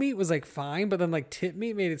saying boob meat was like fine, but then like tit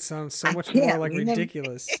meat made it sound so I much more can't, like man.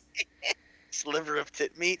 ridiculous. Sliver of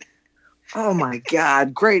tit meat. Oh my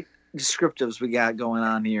god. Great descriptives we got going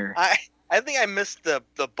on here. I think I missed the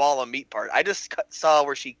ball of meat part. I just saw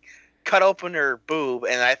where she cut open her boob,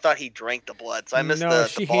 and I thought he drank the blood. So I missed No, the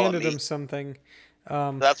she ball handed of meat. him something.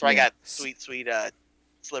 So that's where Yeah. I got sweet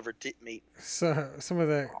sliver tit meat. So, some of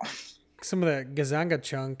that gazanga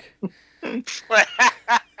chunk.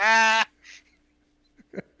 I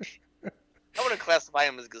wouldn't classify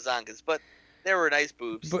them as gazangas, but they were nice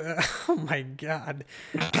boobs. But oh my god.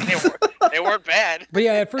 They weren't bad. But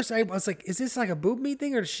yeah, at first I was like, "Is this like a boob meat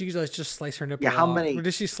thing, or did she like just slice her nipple?" Yeah, how off? many- Or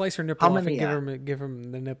did she slice her nipple how off many, and give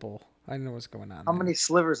him the nipple? I don't know what's going on. How there. many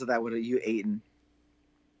slivers of that would have you eaten?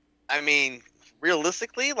 I mean,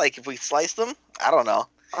 realistically, like if we sliced them, I don't know.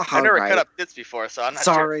 Oh, I've never right. cut up tits before, so I'm not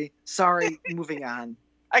sure. Sorry. Moving on.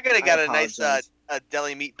 I could have I got a nice apologize. a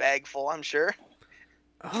deli meat bag full, I'm sure.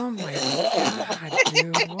 Oh my god,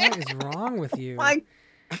 dude! What is wrong with you? My,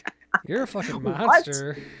 You're a fucking What?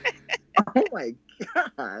 monster. oh my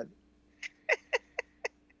god.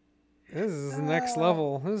 This is next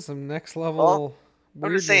level. This is some next level. Well,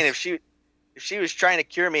 I'm just saying, weirdness. if she was trying to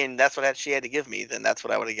cure me and that's what she had to give me, then that's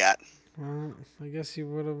what I would have got. Well, I guess you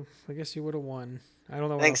would have. I guess you would have won. I don't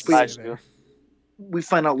know what Thanks, else to say Baju. there. We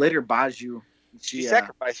find out later, Baju. She She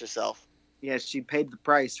sacrificed herself. she paid the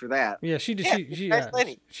price for that. Yeah, she did. Yeah, She nice yeah,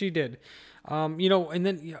 lady. she did. And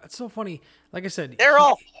then it's so funny. Like I said, They're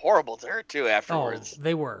all horrible to her too Oh, afterwards,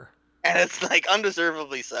 they were. and it's like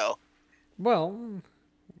undeservedly so. Well,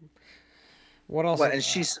 what else? What, and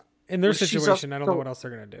she's in their well, she's situation. I don't know also- what else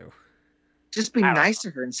they're gonna do. just be I don't nice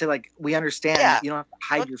to her and say like, we understand. Yeah. You don't have to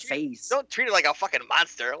hide Don't your treat- face. Don't treat her like a fucking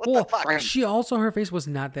monster. What Well, the fuck? right. she also her face was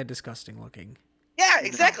not that disgusting looking. Yeah,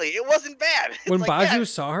 exactly. It wasn't bad. It's When like, Baju yeah,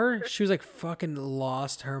 saw her, she was like fucking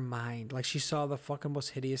lost her mind. Like she saw the fucking most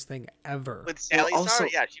hideous thing ever. when Sally saw also- her,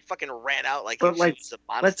 yeah, she fucking ran out like But, she like, was a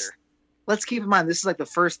monster. Let's keep in mind this is like the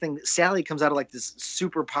first thing Sally comes out of like this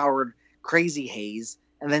super powered crazy haze,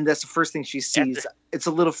 and then that's the first thing she sees. It's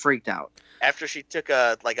a little freaked out. After she took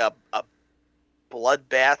a blood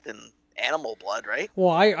bath in animal blood, right?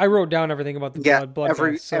 Well, I wrote down everything about the Yeah, blood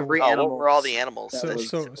every bath, so, every Oh, animal. what were all the animals? that so, that was-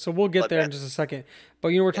 she- so we'll get blood there in bath. just a second. But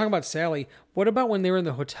we're talking about Sally. What about when they were in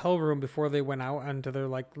the hotel room before they went out onto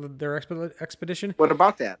their expedition? What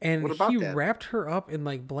about that? And what about he that? wrapped her up in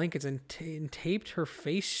like blankets and taped her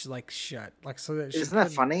face like shut, like so that she Isn't that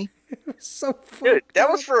couldn't- funny? It was so Dude, fucked that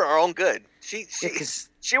up. was for her own good. She Yeah, 'cause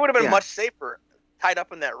she would have been yeah. much safer tied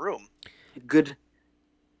up in that room.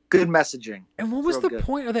 good messaging. And what was real the good.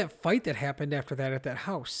 point of that fight that happened after that at that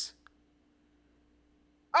house?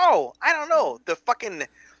 Oh, I don't know. The fucking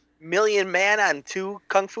million man on two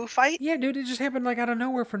kung fu fight? Yeah, dude, it just happened like out of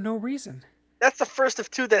nowhere for no reason. That's the first of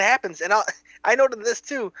two that happens. And I noted this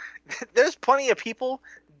too. There's plenty of people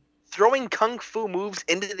throwing kung fu moves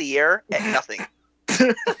into the air at nothing.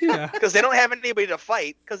 Yeah. Because they don't have anybody to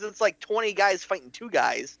fight, because it's like 20 guys fighting 2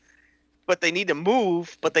 guys, but they need to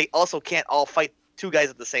move, but they also can't all fight 2 guys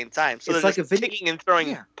at the same time. So It's they're like just a video- kicking and throwing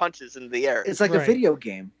Yeah. punches into the air. It's like Right. a video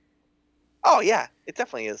game. Oh, yeah, it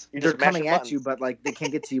definitely is. You're They're just mashing coming at buttons. you, but like they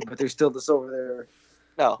can't get to you, but they're still just over there.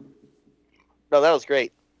 No, that was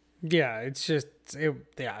great. Yeah, it's just it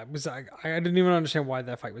was I didn't even understand why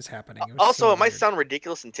that fight was happening. It was Also, so it might weird. sound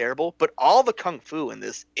ridiculous and terrible, but all the kung fu in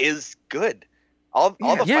this is good. All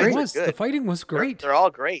Yeah, the Yeah, it fights was. are good. The fighting was great. They're all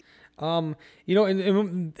great. You know,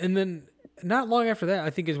 and then not long after that, I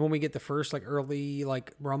think is when we get the first like early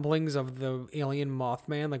like rumblings of the alien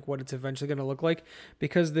Mothman, like what it's eventually going to look like,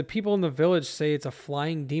 because the people in the village say it's a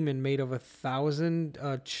flying demon made of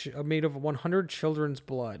 100 children's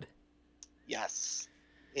blood, Yes,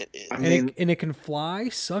 it is. I and mean, it can fly,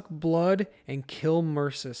 suck blood, and kill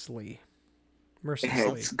mercilessly.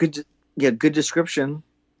 it's good. Yeah, good description.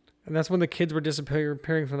 And that's when the kids were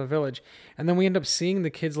disappearing from the village. And then we end up seeing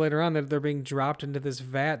the kids later on that they're being dropped into this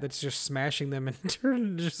vat that's just smashing them and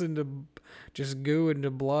turning into just goo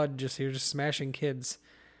into blood. You're just smashing kids.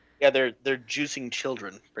 Yeah, they're juicing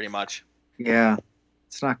children pretty much. Yeah,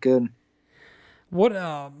 it's not good. What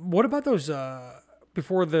about those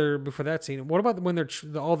before that scene? What about when they're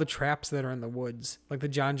all the traps that are in the woods, like the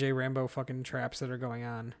John J. Rambo fucking traps that are going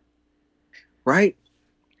on? Right?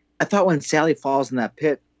 I thought when Sally falls in that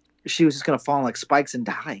pit, she was just gonna fall on like spikes and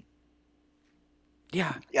die.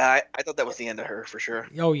 Yeah. Yeah, I thought that was the end of her for sure.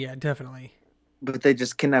 Oh yeah, definitely. But they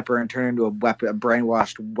just kidnap her and turn her into a weapon, a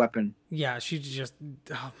brainwashed weapon. Yeah, she's just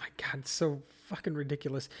oh my god, it's so fucking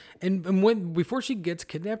ridiculous. And when before she gets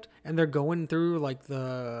kidnapped and they're going through like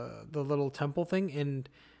the little temple thing and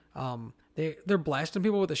they're blasting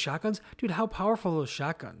people with the shotguns. Dude, how powerful are those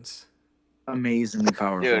shotguns? Amazingly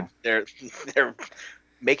powerful. Dude, they're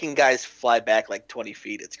making guys fly back like 20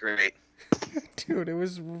 feet. It's great. Dude, it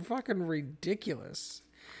was fucking ridiculous.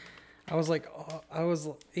 I was like,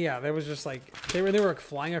 that was just like they were like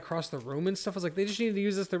flying across the room and stuff. I was like, they just needed to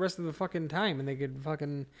use this the rest of the fucking time, and they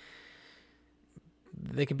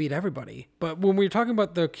could beat everybody. But when we were talking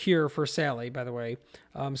about the cure for Sally, by the way,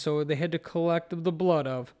 so they had to collect the blood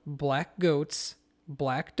of black goats,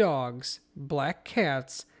 black dogs, black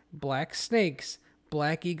cats, black snakes,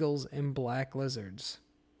 black eagles, and black lizards.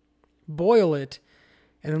 Boil it,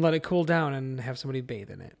 and then let it cool down and have somebody bathe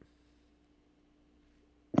in it.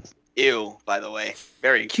 Ew, by the way.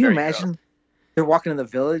 Very, Can you very imagine? gross. They're walking in the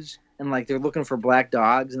village and like they're looking for black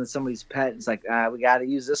dogs and it's somebody's pet. It's like, we got to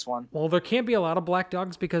use this one. Well, there can't be a lot of black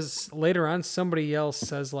dogs because later on somebody else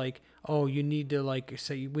says like, "Oh, you need to like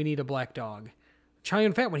say we need a black dog." Chai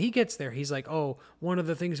Fat, when he gets there, he's like, "Oh, one of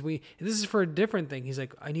the things this is for a different thing." He's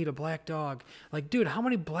like, "I need a black dog." Like, dude, how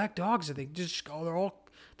many black dogs are they?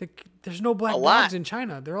 There's no black A lot. dogs in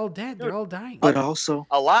China. They're all dead. They're all dying. But also,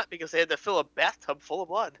 A lot because they had to fill a bathtub full of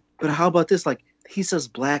blood. but how about this? Like he says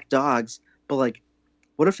black dogs, but like,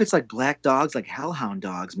 what if it's like black dogs, like hellhound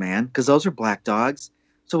dogs, man? Because those are black dogs.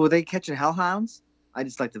 So were they catching hellhounds? I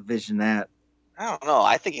just like to vision that. I don't know.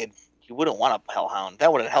 I think you wouldn't want a hellhound.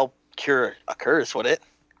 That wouldn't help cure a curse, would it?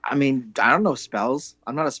 I mean, I don't know spells.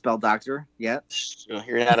 I'm not a spell doctor yet.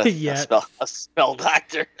 You're not Yet. a spell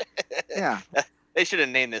doctor. Yeah. They should have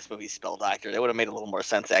named this movie Spell Doctor. That would have made a little more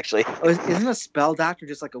sense, actually. Oh, isn't a spell doctor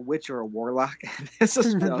just like a witch or a warlock? It's a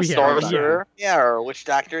spell Yeah, doctor. Sorcerer, yeah, or a witch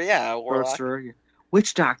doctor, yeah, a warlock. Sorcerer.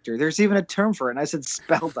 Witch doctor. There's even a term for it, and I said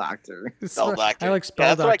spell doctor. Spell doctor. I like Yeah, spell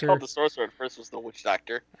that's what I doctor. called the sorcerer at first. Was the witch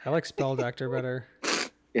doctor? I like spell doctor better.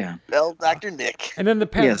 Yeah. Spell Doctor Nick. And then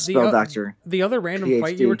Yeah, spell doctor. The other random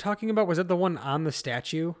fight you PhD. were talking about, was that the one on the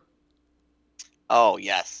statue? Oh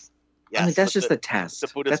yes, yes. I mean, that's with just a test. the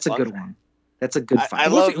Buddhist That's a good monk. one. That's a good I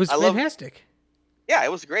fight. love- It was love- fantastic. Yeah,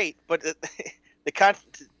 it was great, but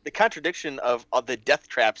the contradiction of the death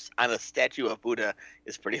traps on a statue of Buddha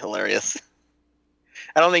is pretty hilarious.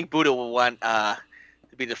 I don't think Buddha will want to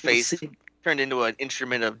be the face See, turned into an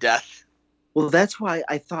instrument of death. well, that's why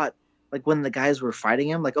I thought, like, when the guys were fighting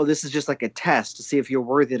him, like, oh, this is just like a test to see if you're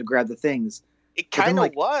worthy to grab the things. It But then, kind of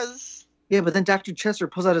like- was. Yeah, but then Dr. Chester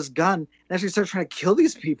pulls out his gun and actually starts trying to kill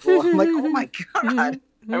these people. I'm like, oh my god.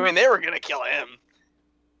 I mean, they were gonna kill him,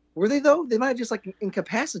 Were they, though? They might have just, like,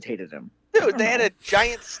 incapacitated him. dude. They had a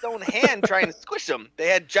giant stone hand trying to squish him. They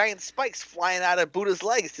had giant spikes flying out of Buddha's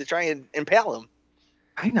legs to try and impale him.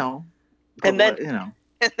 I know. And But, then- you know.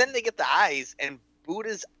 And then they get the eyes, and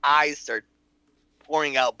Buddha's eyes start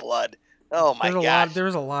pouring out blood. Oh my gosh! There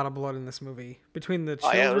was a lot of blood in this movie between the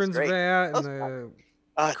Oh, yeah, it was children's great. vat That was and the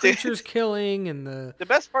Dude, creatures killing and the the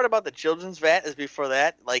best part about the children's vat is before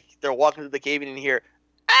that, like they're walking through the cave and you hear,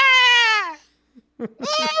 ah!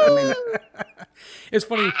 It's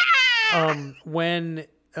funny. When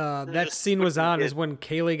that just scene was on squishing is when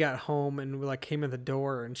Kaylee got home and like came in the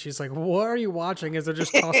door and she's like, "What are you watching?" As they're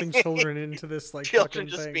just tossing children into this like Children fucking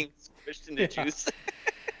just thing. being squished into Yeah. juice.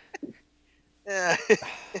 Yeah.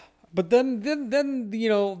 But then you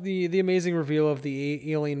know the amazing reveal of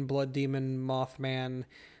the alien blood demon Mothman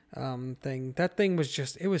thing. That thing was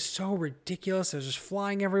just, it was so ridiculous. It was just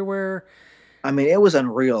flying everywhere. I mean, it was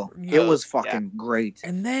unreal. Yeah. It was fucking great.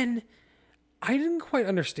 And then I didn't quite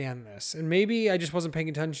understand this, and maybe I just wasn't paying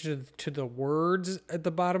attention to the words at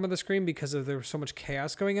the bottom of the screen because there was so much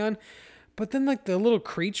chaos going on. But then, like, the little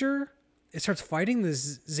creature, it starts fighting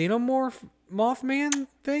this xenomorph Mothman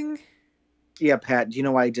thing. Yeah, Pat, do you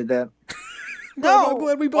know why I did that? No, I'm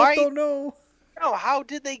glad we both why- don't know. No, how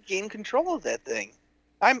did they gain control of that thing?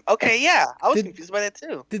 I'm okay. Yeah, I was Did- confused by that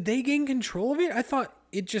too. Did they gain control of it? I thought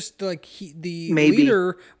it just, like, the Maybe.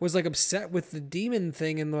 leader was, like, upset with the demon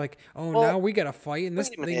thing and, like, oh, Well, now we gotta fight. And this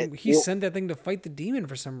wait a thing, minute. he Well- sent that thing to fight the demon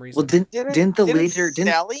for some reason. Well, didn't the leader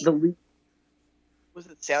Sally? Was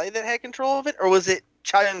it Sally that had control of it, or was it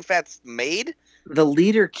Chow Yun Fat's maid? the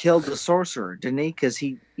leader killed the sorcerer, didn't he? Because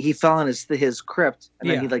he fell in his crypt and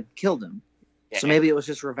Yeah. then he like killed him. So Yeah. maybe it was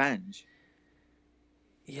just revenge.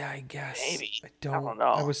 Yeah, I guess. Maybe. I don't don't know.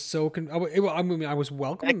 I was so I mean, I was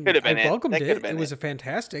welcome. could have been I it. welcomed That it. could have been It was it. a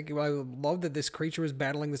fantastic. I love that this creature was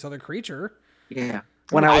battling this other creature. Yeah.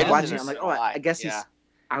 When I was I watching didn't it, I'm like, know oh, why. I guess Yeah.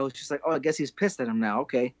 I was just like, oh, I guess he's pissed at him now.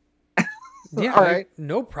 Okay. Yeah, All right.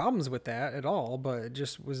 no problems with that at all. But it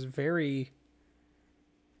just was very,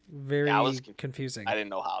 very Yeah, I was confusing. I didn't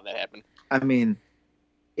know how that happened. I mean,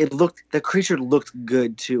 the creature looked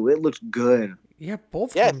good too. It looked good. Yeah,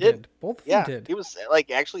 both Yeah, of them it did. did. Both of Yeah, them did. he was like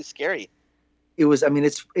actually scary. It was. I mean,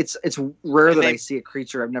 it's rare And that they- I see a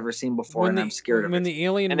creature I've never seen before, and I'm scared of when it. the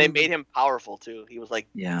alien And they made him powerful too. He was like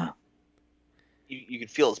Yeah. you could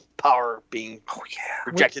feel his power being Oh yeah.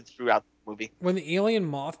 projected throughout the movie. when the alien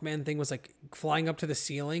Mothman thing was like flying up to the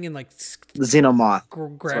ceiling and like The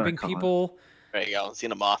xenomorph. grabbing call it. people. There you go,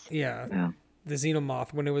 Xenomorph. Yeah. Yeah. The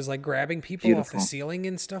xenomorph when it was like grabbing people off the Beautiful. ceiling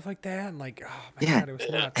and stuff like that, and like, oh my Yeah. god, it was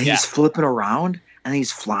nuts. And Yeah. he's flipping around, and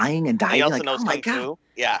he's flying and And he diving. also Like, knows oh my Kung god! Fu.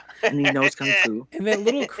 Yeah. And he knows kung fu. And that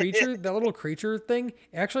little creature thing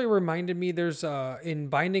actually reminded me. There's in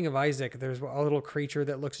Binding of Isaac, there's a little creature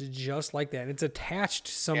that looks just like that. It's attached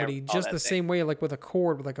to somebody recall just that the thing. same way, like with a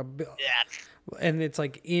cord, with like Yeah. and it's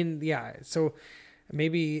like So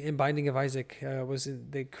maybe in Binding of Isaac,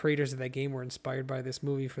 the creators of that game were inspired by this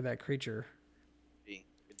movie for that creature.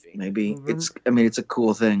 Could be. Maybe it's. I mean, it's a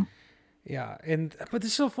cool thing. Yeah, but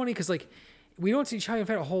it's so funny because like we don't see Chow Yun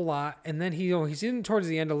Fat a whole lot, and then he's in towards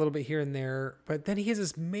the end a little bit here and there, but then he has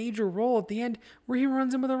this major role at the end where he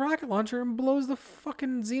runs in with a rocket launcher and blows the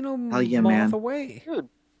fucking Hell yeah, xenomorph man. away. Dude,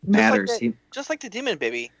 Matters. that- just like the Demon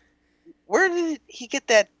Baby. Where did he get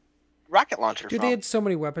that rocket launcher Dude, from? they had so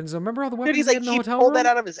many weapons. Remember all the Dude, weapons he's they like had in the he hotel pulled room? that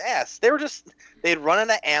out of his ass. They'd run out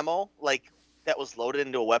of ammo like that was loaded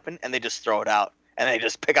into a weapon, and they just throw it out, and they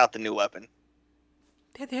just pick out the new weapon.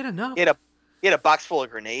 They had enough. He had a box full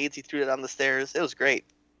of grenades. He threw it down the stairs. It was great.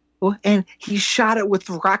 Oh, and he shot it with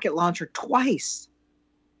the rocket launcher twice.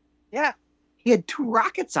 Yeah. He had 2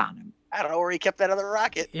 rockets on him. I don't know where he kept that other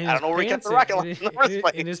rocket. In I his don't know where he kept pants, the rocket launcher in the first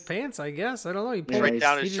place. in his pants, I guess. I don't know. He It's pulled, Yeah, right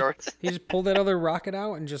down he his just- shorts. he just pulled that other rocket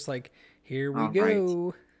out and just like, here we All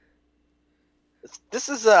go. This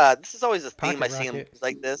is always a theme Pocket I see in rocket. movies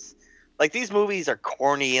like this. Like these movies are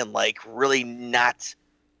corny and like really not.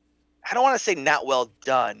 I don't want to say not well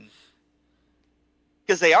done,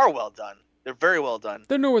 because they are well done. They're very well done.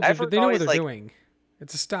 They know what I've they're, heard they know what always, they're like- doing.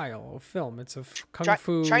 It's a style of film. It's a kung Chi-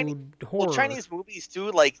 fu Chinese- horror. Well, Chinese movies too,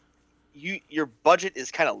 like your budget is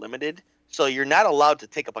kind of limited, so you're not allowed to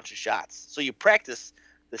take a bunch of shots. So you practice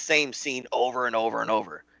the same scene over and over and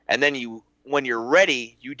over, and then when you're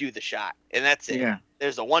ready, you do the shot, and that's it. Yeah.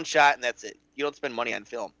 There's a one shot, and that's it. You don't spend money on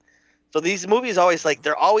film. So these movies always like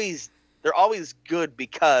they're always good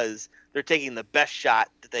because they're taking the best shot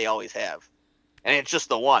that they always have, and it's just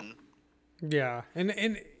the one. Yeah, and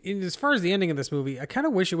as far as the ending of this movie, I kind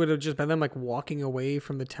of wish it would have just been them like walking away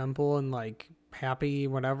from the temple and like happy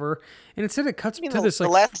whatever, and instead it cuts You mean to the, this the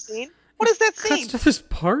like last scene? What is that cuts scene? to this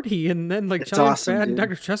party, and then like It's Chow Yun awesome, Fat and dude.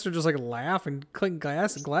 Dr. Chester just like laugh and clink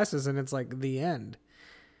glasses, and it's like the end.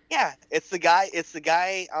 Yeah, it's the guy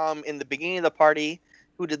in the beginning of the party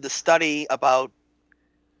who did the study about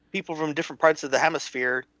people from different parts of the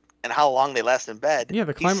hemisphere and how long they last in bed. Yeah,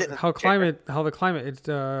 the He's climate, sitting in how the chair. climate it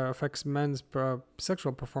affects men's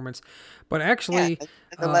sexual performance, but Yeah, actually, and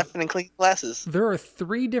then laughing and clinking glasses. there are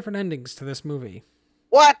 3 different endings to this movie.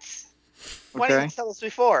 What? Why didn't Okay. you tell us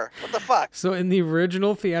before? What the fuck? So in the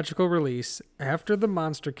original theatrical release, after the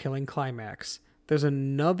monster killing climax, there's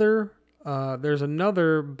another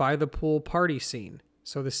by the pool party scene.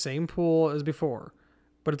 So the same pool as before,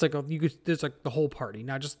 but it's like there's like the whole party,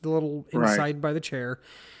 not just the little Right. inside by the chair.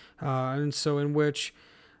 And so in which,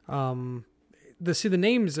 the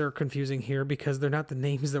names are confusing here because they're not the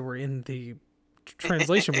names that were in the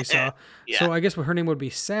translation we saw. Yeah. So I guess what her name would be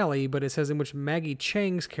Sally, but it says in which Maggie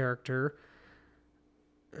Chang's character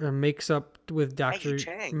makes up with Dr.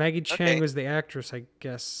 Chang. Maggie Chang Okay. was the actress, I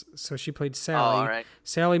guess. So she played Oh, Sally. all right.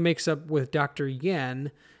 Sally makes up with Dr.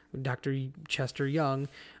 Yen, Dr. Chester Young.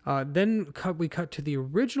 Then we cut to the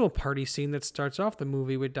original party scene that starts off the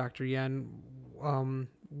movie with Dr. Yen,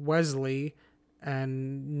 Wesley,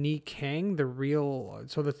 and Ni Kang,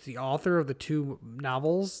 so that's the author of the two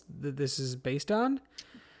novels that this is based on.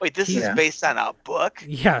 Wait, this is Yeah. based on a book?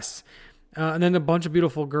 Yes. And then a bunch of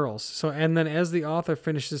beautiful girls. So, and then as the author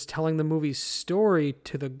finishes telling the movie's story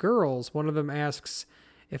to the girls, one of them asks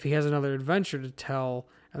if he has another adventure to tell,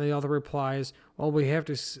 and the author replies, "Well, we have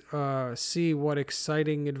to see what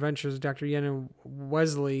exciting adventures Dr. Yen and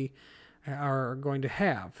Wesley are going to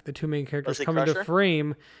have." The two main characters Wesley come into Crusher?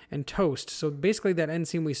 frame and toast. So basically, that end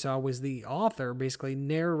scene we saw was the author basically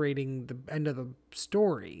narrating the end of the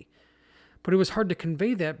story. But it was hard to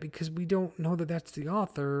convey that because we don't know that that's the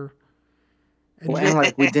author. Well, and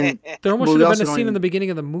like we didn't. There almost Well, should we have also been a don't scene in even- the beginning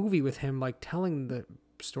of the movie with him like telling the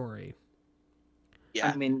story. Yeah.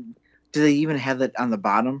 I mean, do they even have that on the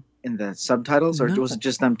bottom in the subtitles, or No. was it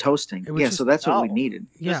just them toasting? It was Yeah, just- so that's what we No. needed.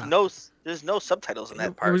 Yeah. There's no subtitles in that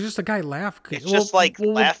It part. was just a guy laugh. It's just like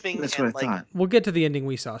laughing That's and what I like thought. We'll get to the ending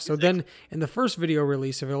we saw. So Music. then, in the first video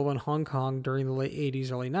release available in Hong Kong during the late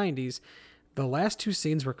 80s, early 90s, the last two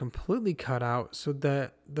scenes were completely cut out. So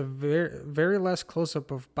the very last close up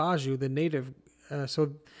of Baju, the native,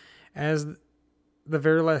 as the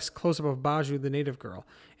very last close up of Baju, the native girl.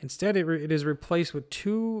 Instead, it is replaced with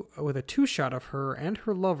a two shot of her and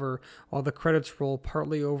her lover, while the credits roll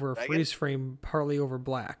partly over a Megan? freeze frame, partly over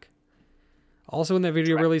black. Also in that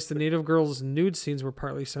video release, the native girl's nude scenes were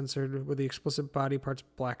partly censored, with the explicit body parts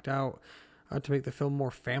blacked out to make the film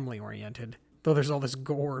more family oriented. Though there's all this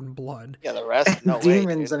gore and blood. yeah, the rest no way.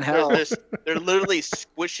 Demons dude. in hell. They're literally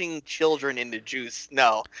squishing children into juice.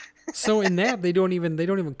 No. So in that they don't even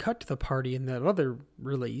cut to the party in that other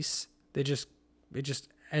release. It just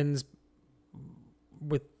ends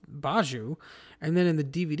with Baju, and then in the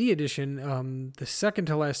DVD edition, the second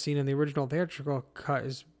to last scene in the original theatrical cut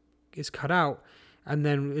is cut out, and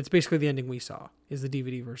then it's basically the ending we saw is the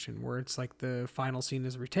DVD version, where it's like the final scene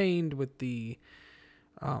is retained with the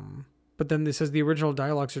but then this says the original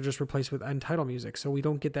dialogues are just replaced with end title music, so we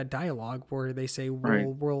don't get that dialogue where they say Right.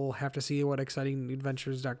 we'll have to see what exciting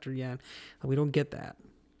adventures Dr. Yan. We don't get that.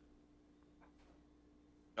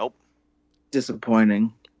 Nope.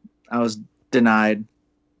 Disappointing. I was denied.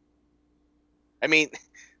 I mean,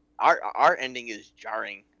 our ending is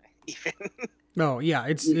jarring. Even No, yeah,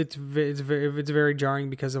 it's very jarring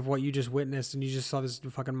because of what you just witnessed, and you just saw this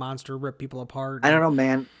fucking monster rip people apart. I don't know,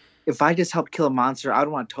 man. If I just helped kill a monster, I'd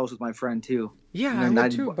want to toast with my friend too. Yeah, And I then would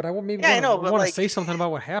I'd- too, but I would maybe Yeah, I know, but want to like- say something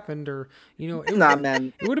about what happened, or it, Nah,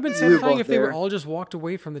 man. it would have been We were satisfying both if they were there. all just walked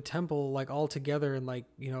away from the temple like all together and like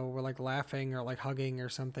were like laughing or like hugging or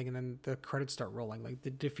something, and then the credits start rolling. Like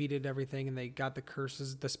they defeated everything and they got the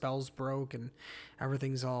curses, the spells broke, and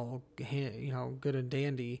everything's all good and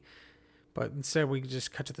dandy. But instead, we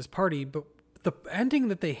just cut to this party. But the ending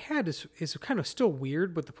that they had is kind of still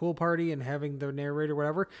weird with the pool party and having the narrator,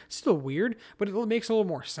 whatever. It's still weird, but it makes a little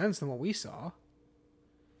more sense than what we saw.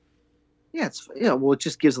 Yeah, well, it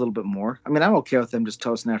just gives a little bit more. I mean, I'm okay with them just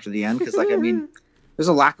toasting after the end because, like, I mean, there's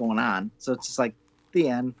a lot going on, so it's just like the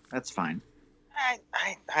end. That's fine.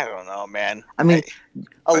 I don't know, man. I mean,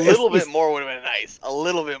 A if- little if- bit more would have been nice. A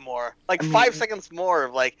little bit more, like I mean- 5 seconds more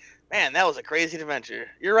of like, man, that was a crazy adventure.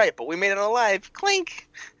 You're right, but we made it alive. Clink.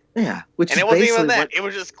 Yeah, which And is it wasn't basically even that. what, It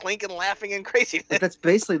was just clink and laughing and craziness. but that's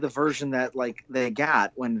basically the version that like they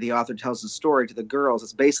got when the author tells the story to the girls.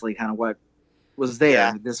 It's basically kind of what was there.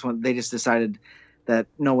 Yeah. This one, they just decided that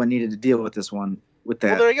no one needed to deal with this one with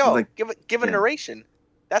that. Well, there you go. Like, Give a yeah. narration.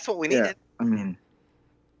 That's what we Yeah. needed. I mean,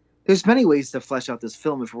 there's many ways to flesh out this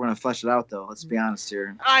film. If we're going to flesh it out, though, let's be honest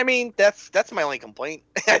here. I mean, that's my only complaint.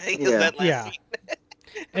 I think is Yeah. that last Yeah. scene.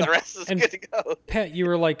 And- The rest is and- good to go. Pat, you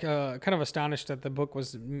were like kind of astonished that the book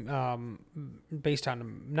was based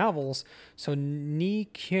on novels. So Ni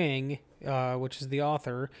King, which is the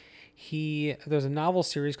author, there's a novel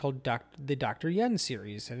series called the Dr. Yen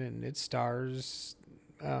series, and it stars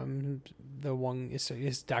The one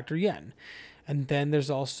is Dr. Yen. And then there's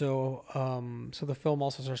also so the film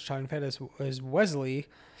also stars Chow Yun-fat as Wesley,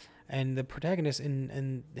 and the protagonist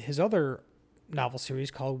in his other novel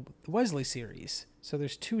series called the Wesley series. So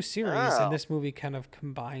there's 2 series, and this movie kind of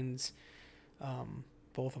combines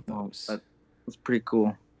both of those. That's pretty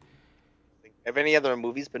cool. Have any other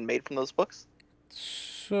movies been made from those books?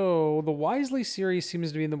 So the Wisely series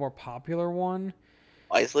seems to be the more popular one.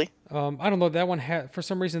 Wisely? I don't know. That one for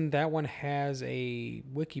some reason that one has a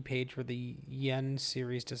wiki page where the Yen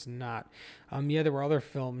series does not. Yeah, there were other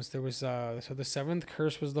films. There was so the Seventh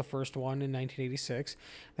Curse was the first one in 1986.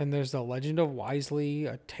 Then there's the Legend of Wisely,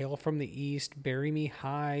 A Tale from the East, Bury Me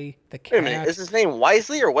High, The Cat. Wait a minute, is his name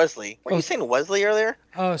Wisely or Wesley? Were you saying Wesley earlier?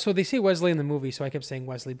 So they say Wesley in the movie, so I kept saying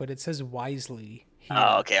Wesley, but it says Wisely here.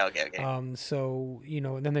 Oh, okay. So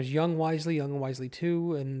then there's Young Wisely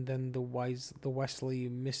 2, and then the Wesley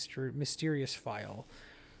Mysterious File.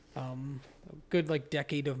 A good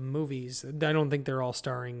decade of movies. I don't think they're all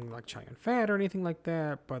starring like Chow Yun-fat or anything like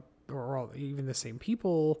that, but or all, even the same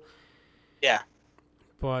people. Yeah.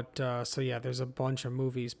 But so yeah, there's a bunch of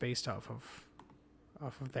movies based off of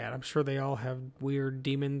that. I'm sure they all have weird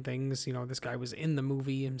demon things. This guy was in the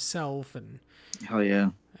movie himself, and hell yeah,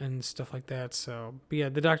 and stuff like that. So, but yeah,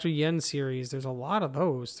 the Dr. Yen series, there's a lot of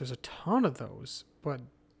those. There's a ton of those, but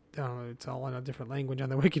it's all in a different language on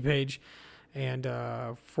the wiki page, and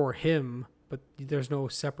for him, but there's no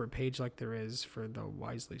separate page like there is for the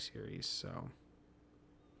Wisely series. So,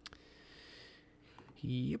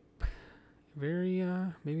 yep, very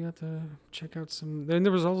maybe I have to check out some. Then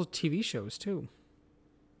there was also TV shows too.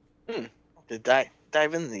 To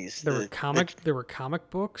dive in these. There were comic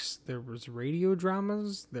books. There was radio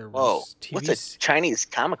dramas. There was Whoa! TV. What's a Chinese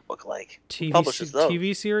comic book like?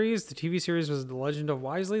 TV series. The TV series was The Legend of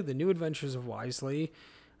Wisely, The New Adventures of Wisely,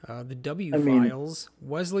 The Files,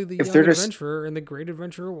 Wesley the Young Adventurer, and The Great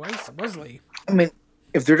Adventure of Wesley. I mean,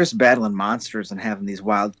 if they're just battling monsters and having these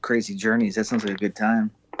wild, crazy journeys, that sounds like a good time.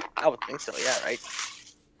 I would think so. Yeah, right.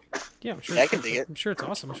 Yeah, I'm sure. I can dig it. I'm sure it's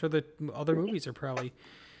awesome. I'm sure the other movies are probably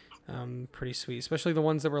pretty sweet, especially the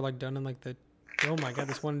ones that were done in oh my god,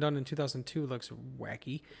 this one done in 2002 looks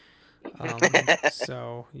wacky.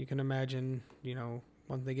 So you can imagine,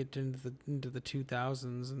 once they get into the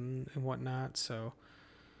 2000s and whatnot. So,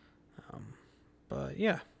 but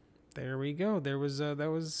yeah, there we go. That was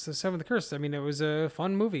the Seventh Curse. I mean, it was a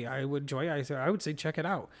fun movie. I would enjoy. I would say check it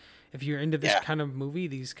out if you're into this kind of movie.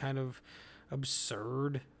 These kind of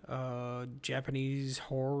absurd Japanese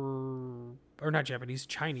horror, or not Japanese,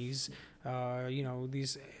 Chinese,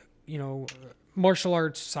 these, martial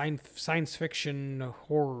arts, science fiction,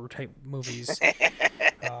 horror type movies.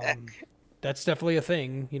 That's definitely a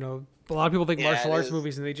thing. A lot of people think martial arts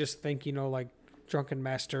movies and they just think, like Drunken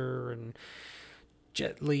Master and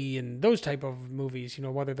Jet Li and those type of movies,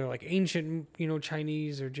 whether they're ancient,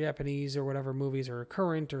 Chinese or Japanese or whatever movies are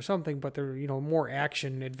current or something, but they're, more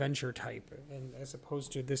action adventure type, and as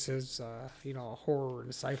opposed to this is, horror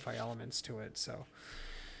and sci-fi elements to it. So,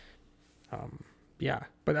 yeah,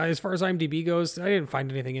 but as far as IMDb goes, I didn't find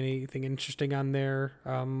anything interesting on there.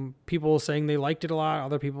 People saying they liked it a lot,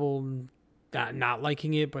 other people not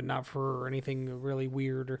liking it, but not for anything really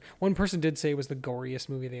weird. Or one person did say it was the goriest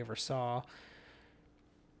movie they ever saw.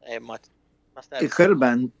 It must have. It could have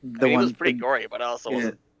been the one. It was pretty gory, but also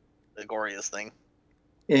wasn't the goriest thing.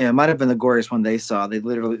 Yeah, it might have been the goriest one they saw. They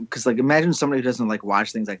literally, because imagine somebody who doesn't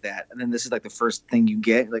watch things like that, and then this is the first thing you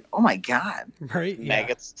get. Oh my god! Right? Yeah.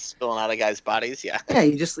 Maggots spilling out of guys' bodies. Yeah. Yeah,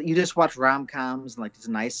 you just watch rom-coms and this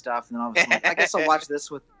nice stuff, and then all of a sudden, I guess I'll watch this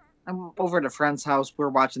with. I'm over at a friend's house. We're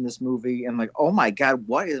watching this movie, and oh my god,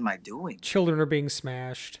 what am I doing? Children are being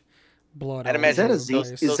smashed. Blood. I'd imagine is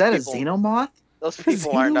that a xenomorph? Those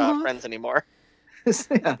people aren't friends anymore.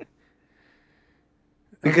 Yeah.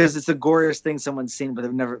 Because it's the goriest thing someone's seen,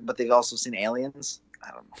 but they've also seen Aliens. I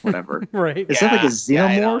don't know, whatever. Right. Is that a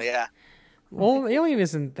xenomorph? Yeah. Well, Alien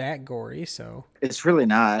isn't that gory, so. It's really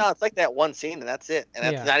not. No, it's that one scene, and that's it. And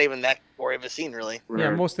that's not even that gory of a scene, really. Yeah,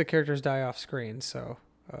 most of the characters die off screen, so.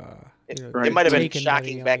 It might have been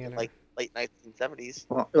shocking back in late 1970s.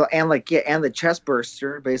 Well, and and the chest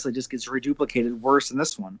burster basically just gets reduplicated worse than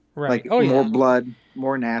this one. Right. More blood,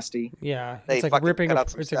 more nasty. Yeah, it's ripping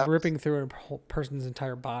through a whole person's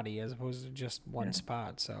entire body as opposed to just one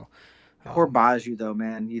spot. So. Poor Baju though,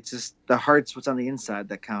 man. It's just the heart's what's on the inside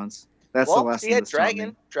that counts. That's the lesson. Yeah,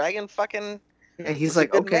 Dragon fucking. Yeah, he's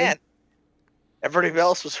okay. Man. Everybody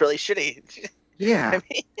else was really shitty. Yeah.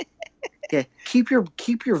 Yeah, keep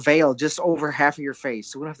your veil just over half of your face,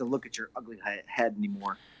 so we don't have to look at your ugly head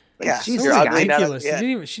anymore. Yeah, Jesus, you're so ugly. ridiculous.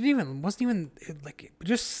 Yeah. Wasn't even like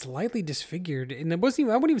just slightly disfigured, and it wasn't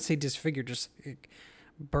even. I wouldn't even say disfigured, just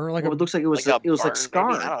burn like Well, a. it looks like it was Like a it was like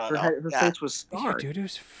burn, maybe? I scarred. don't know. Her Yeah. face was Yeah, scarred. dude,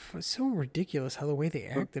 it was so ridiculous how the way they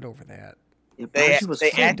acted over that. Yeah, They Baji was they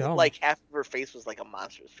so fine. acted dumb. like half of her face was like a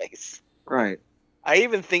monster's face. Right. I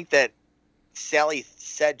even think that Sally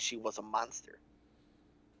said she was a monster.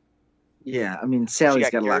 Yeah, I mean She Sally's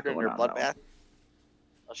got got a lot cured in going her on. Though. bloodbath.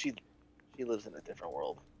 Well, she lives in a different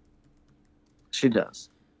world. She does.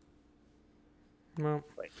 Well,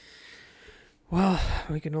 Right.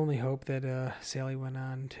 we can only hope that Sally went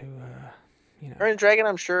on to, Her and Dragon,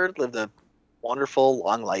 I'm sure, lived a wonderful,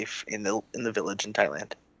 long life in the village in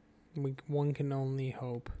Thailand. one can only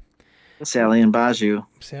hope. Sally and Baju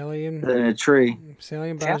Sally and in a tree.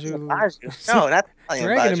 Baju. No, not Sally and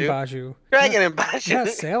Dragon and Baju. Baju. Dragon and Not Baju.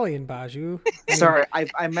 Sally and Baju. I mean, Sorry,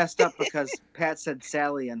 I messed up because Pat said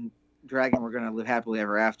Sally and Dragon were gonna live happily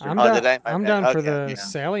ever after. I'm Oh, down, did I? My I'm bad. down for Okay. the Yeah.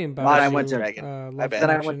 Sally and Baju. Then I went to Dragon. live bad. Then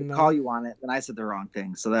I went action, to call you on it, and I said the wrong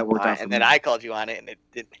thing, so that worked out for And me. then I called you on it, and it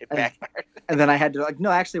backfired. And then I had to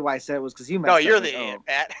no, actually, why I said it was because you messed No, up. you're Like, the oh. idiot,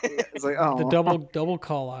 Pat. It's like, oh, The double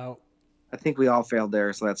call out. I think we all failed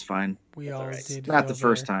there, so that's fine. We That's all all right. did. Not fail the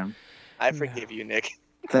first there. time. I forgive you, Nick.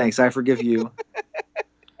 Thanks, I forgive you.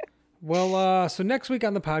 Well, so next week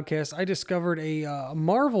on the podcast, I discovered a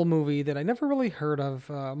Marvel movie that I never really heard of.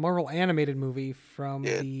 Marvel animated movie from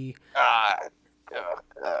Yeah. the.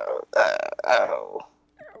 Oh.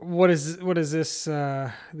 What is this?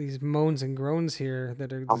 These moans and groans here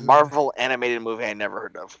that are A Marvel animated movie I never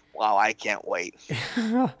heard of. Wow, I can't wait.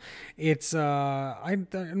 It's I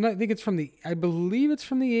think it's from the. I believe it's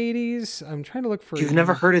from the 80s. I'm trying to look for. You've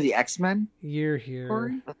never heard of the X-Men? year here.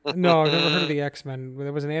 Corey? No, I've never heard of the X-Men.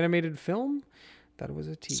 There was an animated film. Thought it was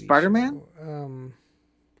a TV. Spider-Man? show.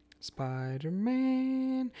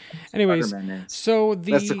 Spider-Man. Anyways, Spider-Man is. so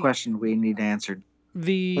That's the question we need answered.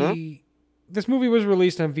 This movie was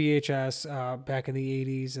released on VHS back in the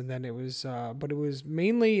 80s, and then it was but it was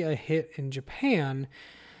mainly a hit in Japan.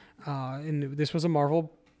 And this was a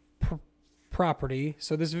Marvel property.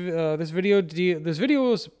 So this video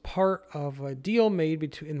was part of a deal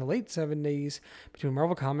made in the late 70s between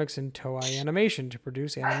Marvel Comics and Toei Animation to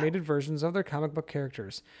produce animated versions of their comic book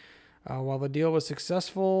characters. While the deal was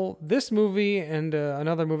successful, this movie and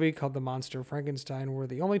another movie called The Monster of Frankenstein were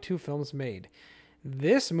the only two films made.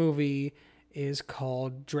 This movie is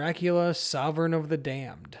called Dracula, Sovereign of the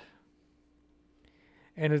Damned.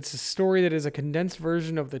 And it's a story that is a condensed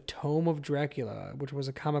version of the Tome of Dracula, which was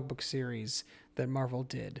a comic book series that Marvel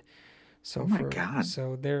did. So Oh my God.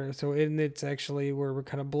 It's actually where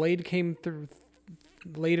kind of Blade came through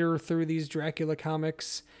later through these Dracula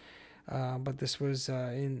comics. But this was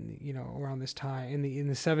around this time in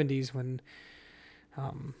the 70s when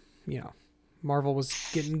Marvel was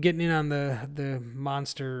getting in on the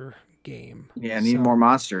monster game. Yeah, need more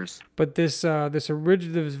monsters. But this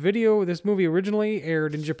movie originally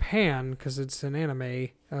aired in Japan because it's an anime in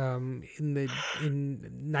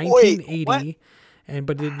 1980, Wait,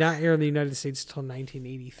 but did not air in the United States until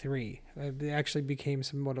 1983. It actually became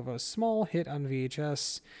somewhat of a small hit on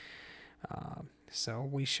VHS. So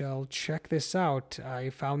we shall check this out. I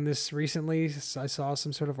found this recently. I saw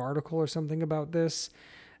some sort of article or something about this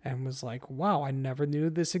and was like, wow, I never knew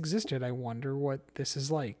this existed. I wonder what this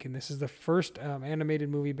is like. And this is the first animated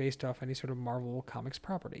movie based off any sort of Marvel Comics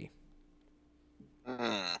property.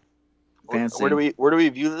 Fancy. Where do we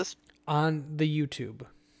view this? On the YouTube.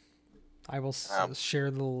 I will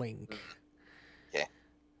share the link. Okay.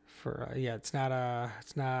 It's not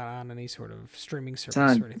on any sort of streaming service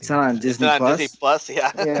It's or anything. not on It's Disney not Plus. Disney Plus,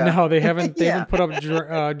 yeah. Yeah. No, they haven't. They Yeah. haven't put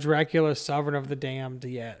up Dracula, Sovereign of the Damned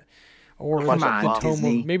yet, or Come the on, Tome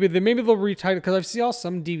Disney. of. Maybe they'll retitle because I've seen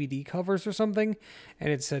some DVD covers or something, and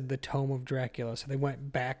it said the Tome of Dracula, so they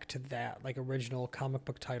went back to that like original comic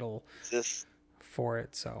book title for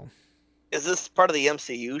it. So Is this part of the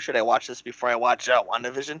MCU? Should I watch this before I watch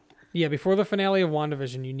WandaVision? yeah, before the finale of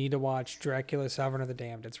WandaVision, you need to watch Dracula, Sovereign of the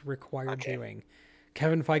Damned. It's required Okay. viewing.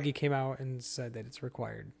 Kevin Feige came out and said that it's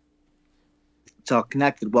required. It's all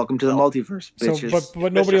connected. Welcome to the multiverse, So, bitches.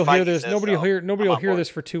 but nobody will hear Feige this. says Nobody will so. hear. Nobody I'm will on hear board. this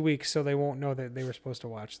for 2 weeks, so they won't know that they were supposed to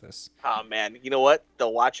watch this. Oh man, you know what?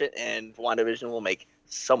 They'll watch it, and WandaVision will make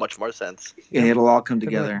so much more sense. Yeah, it'll all come They'll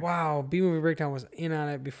be together. like, wow, B Movie Breakdown was in on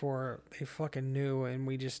it before they fucking knew, and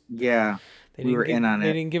we just Yeah, they we were in on They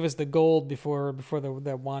it. didn't give us the gold before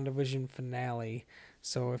that WandaVision finale.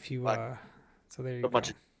 So if you so there you What go.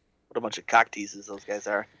 a bunch of cock teases those guys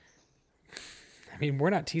are. I mean, we're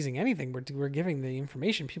not teasing anything. We're giving the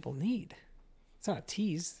information people need. It's not a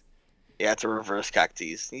tease. Yeah, it's a reverse cock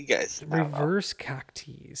tease. You guys. I don't know. Reverse cock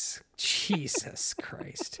tease. Jesus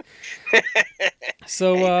Christ. Hey,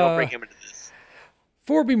 So, don't bring him into this.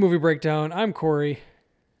 4B Movie Breakdown, I'm Corey.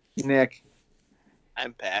 Nick.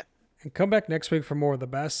 I'm Pat. And come back next week for more of the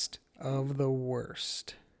best of the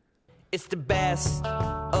worst. It's the best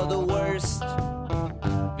of the worst.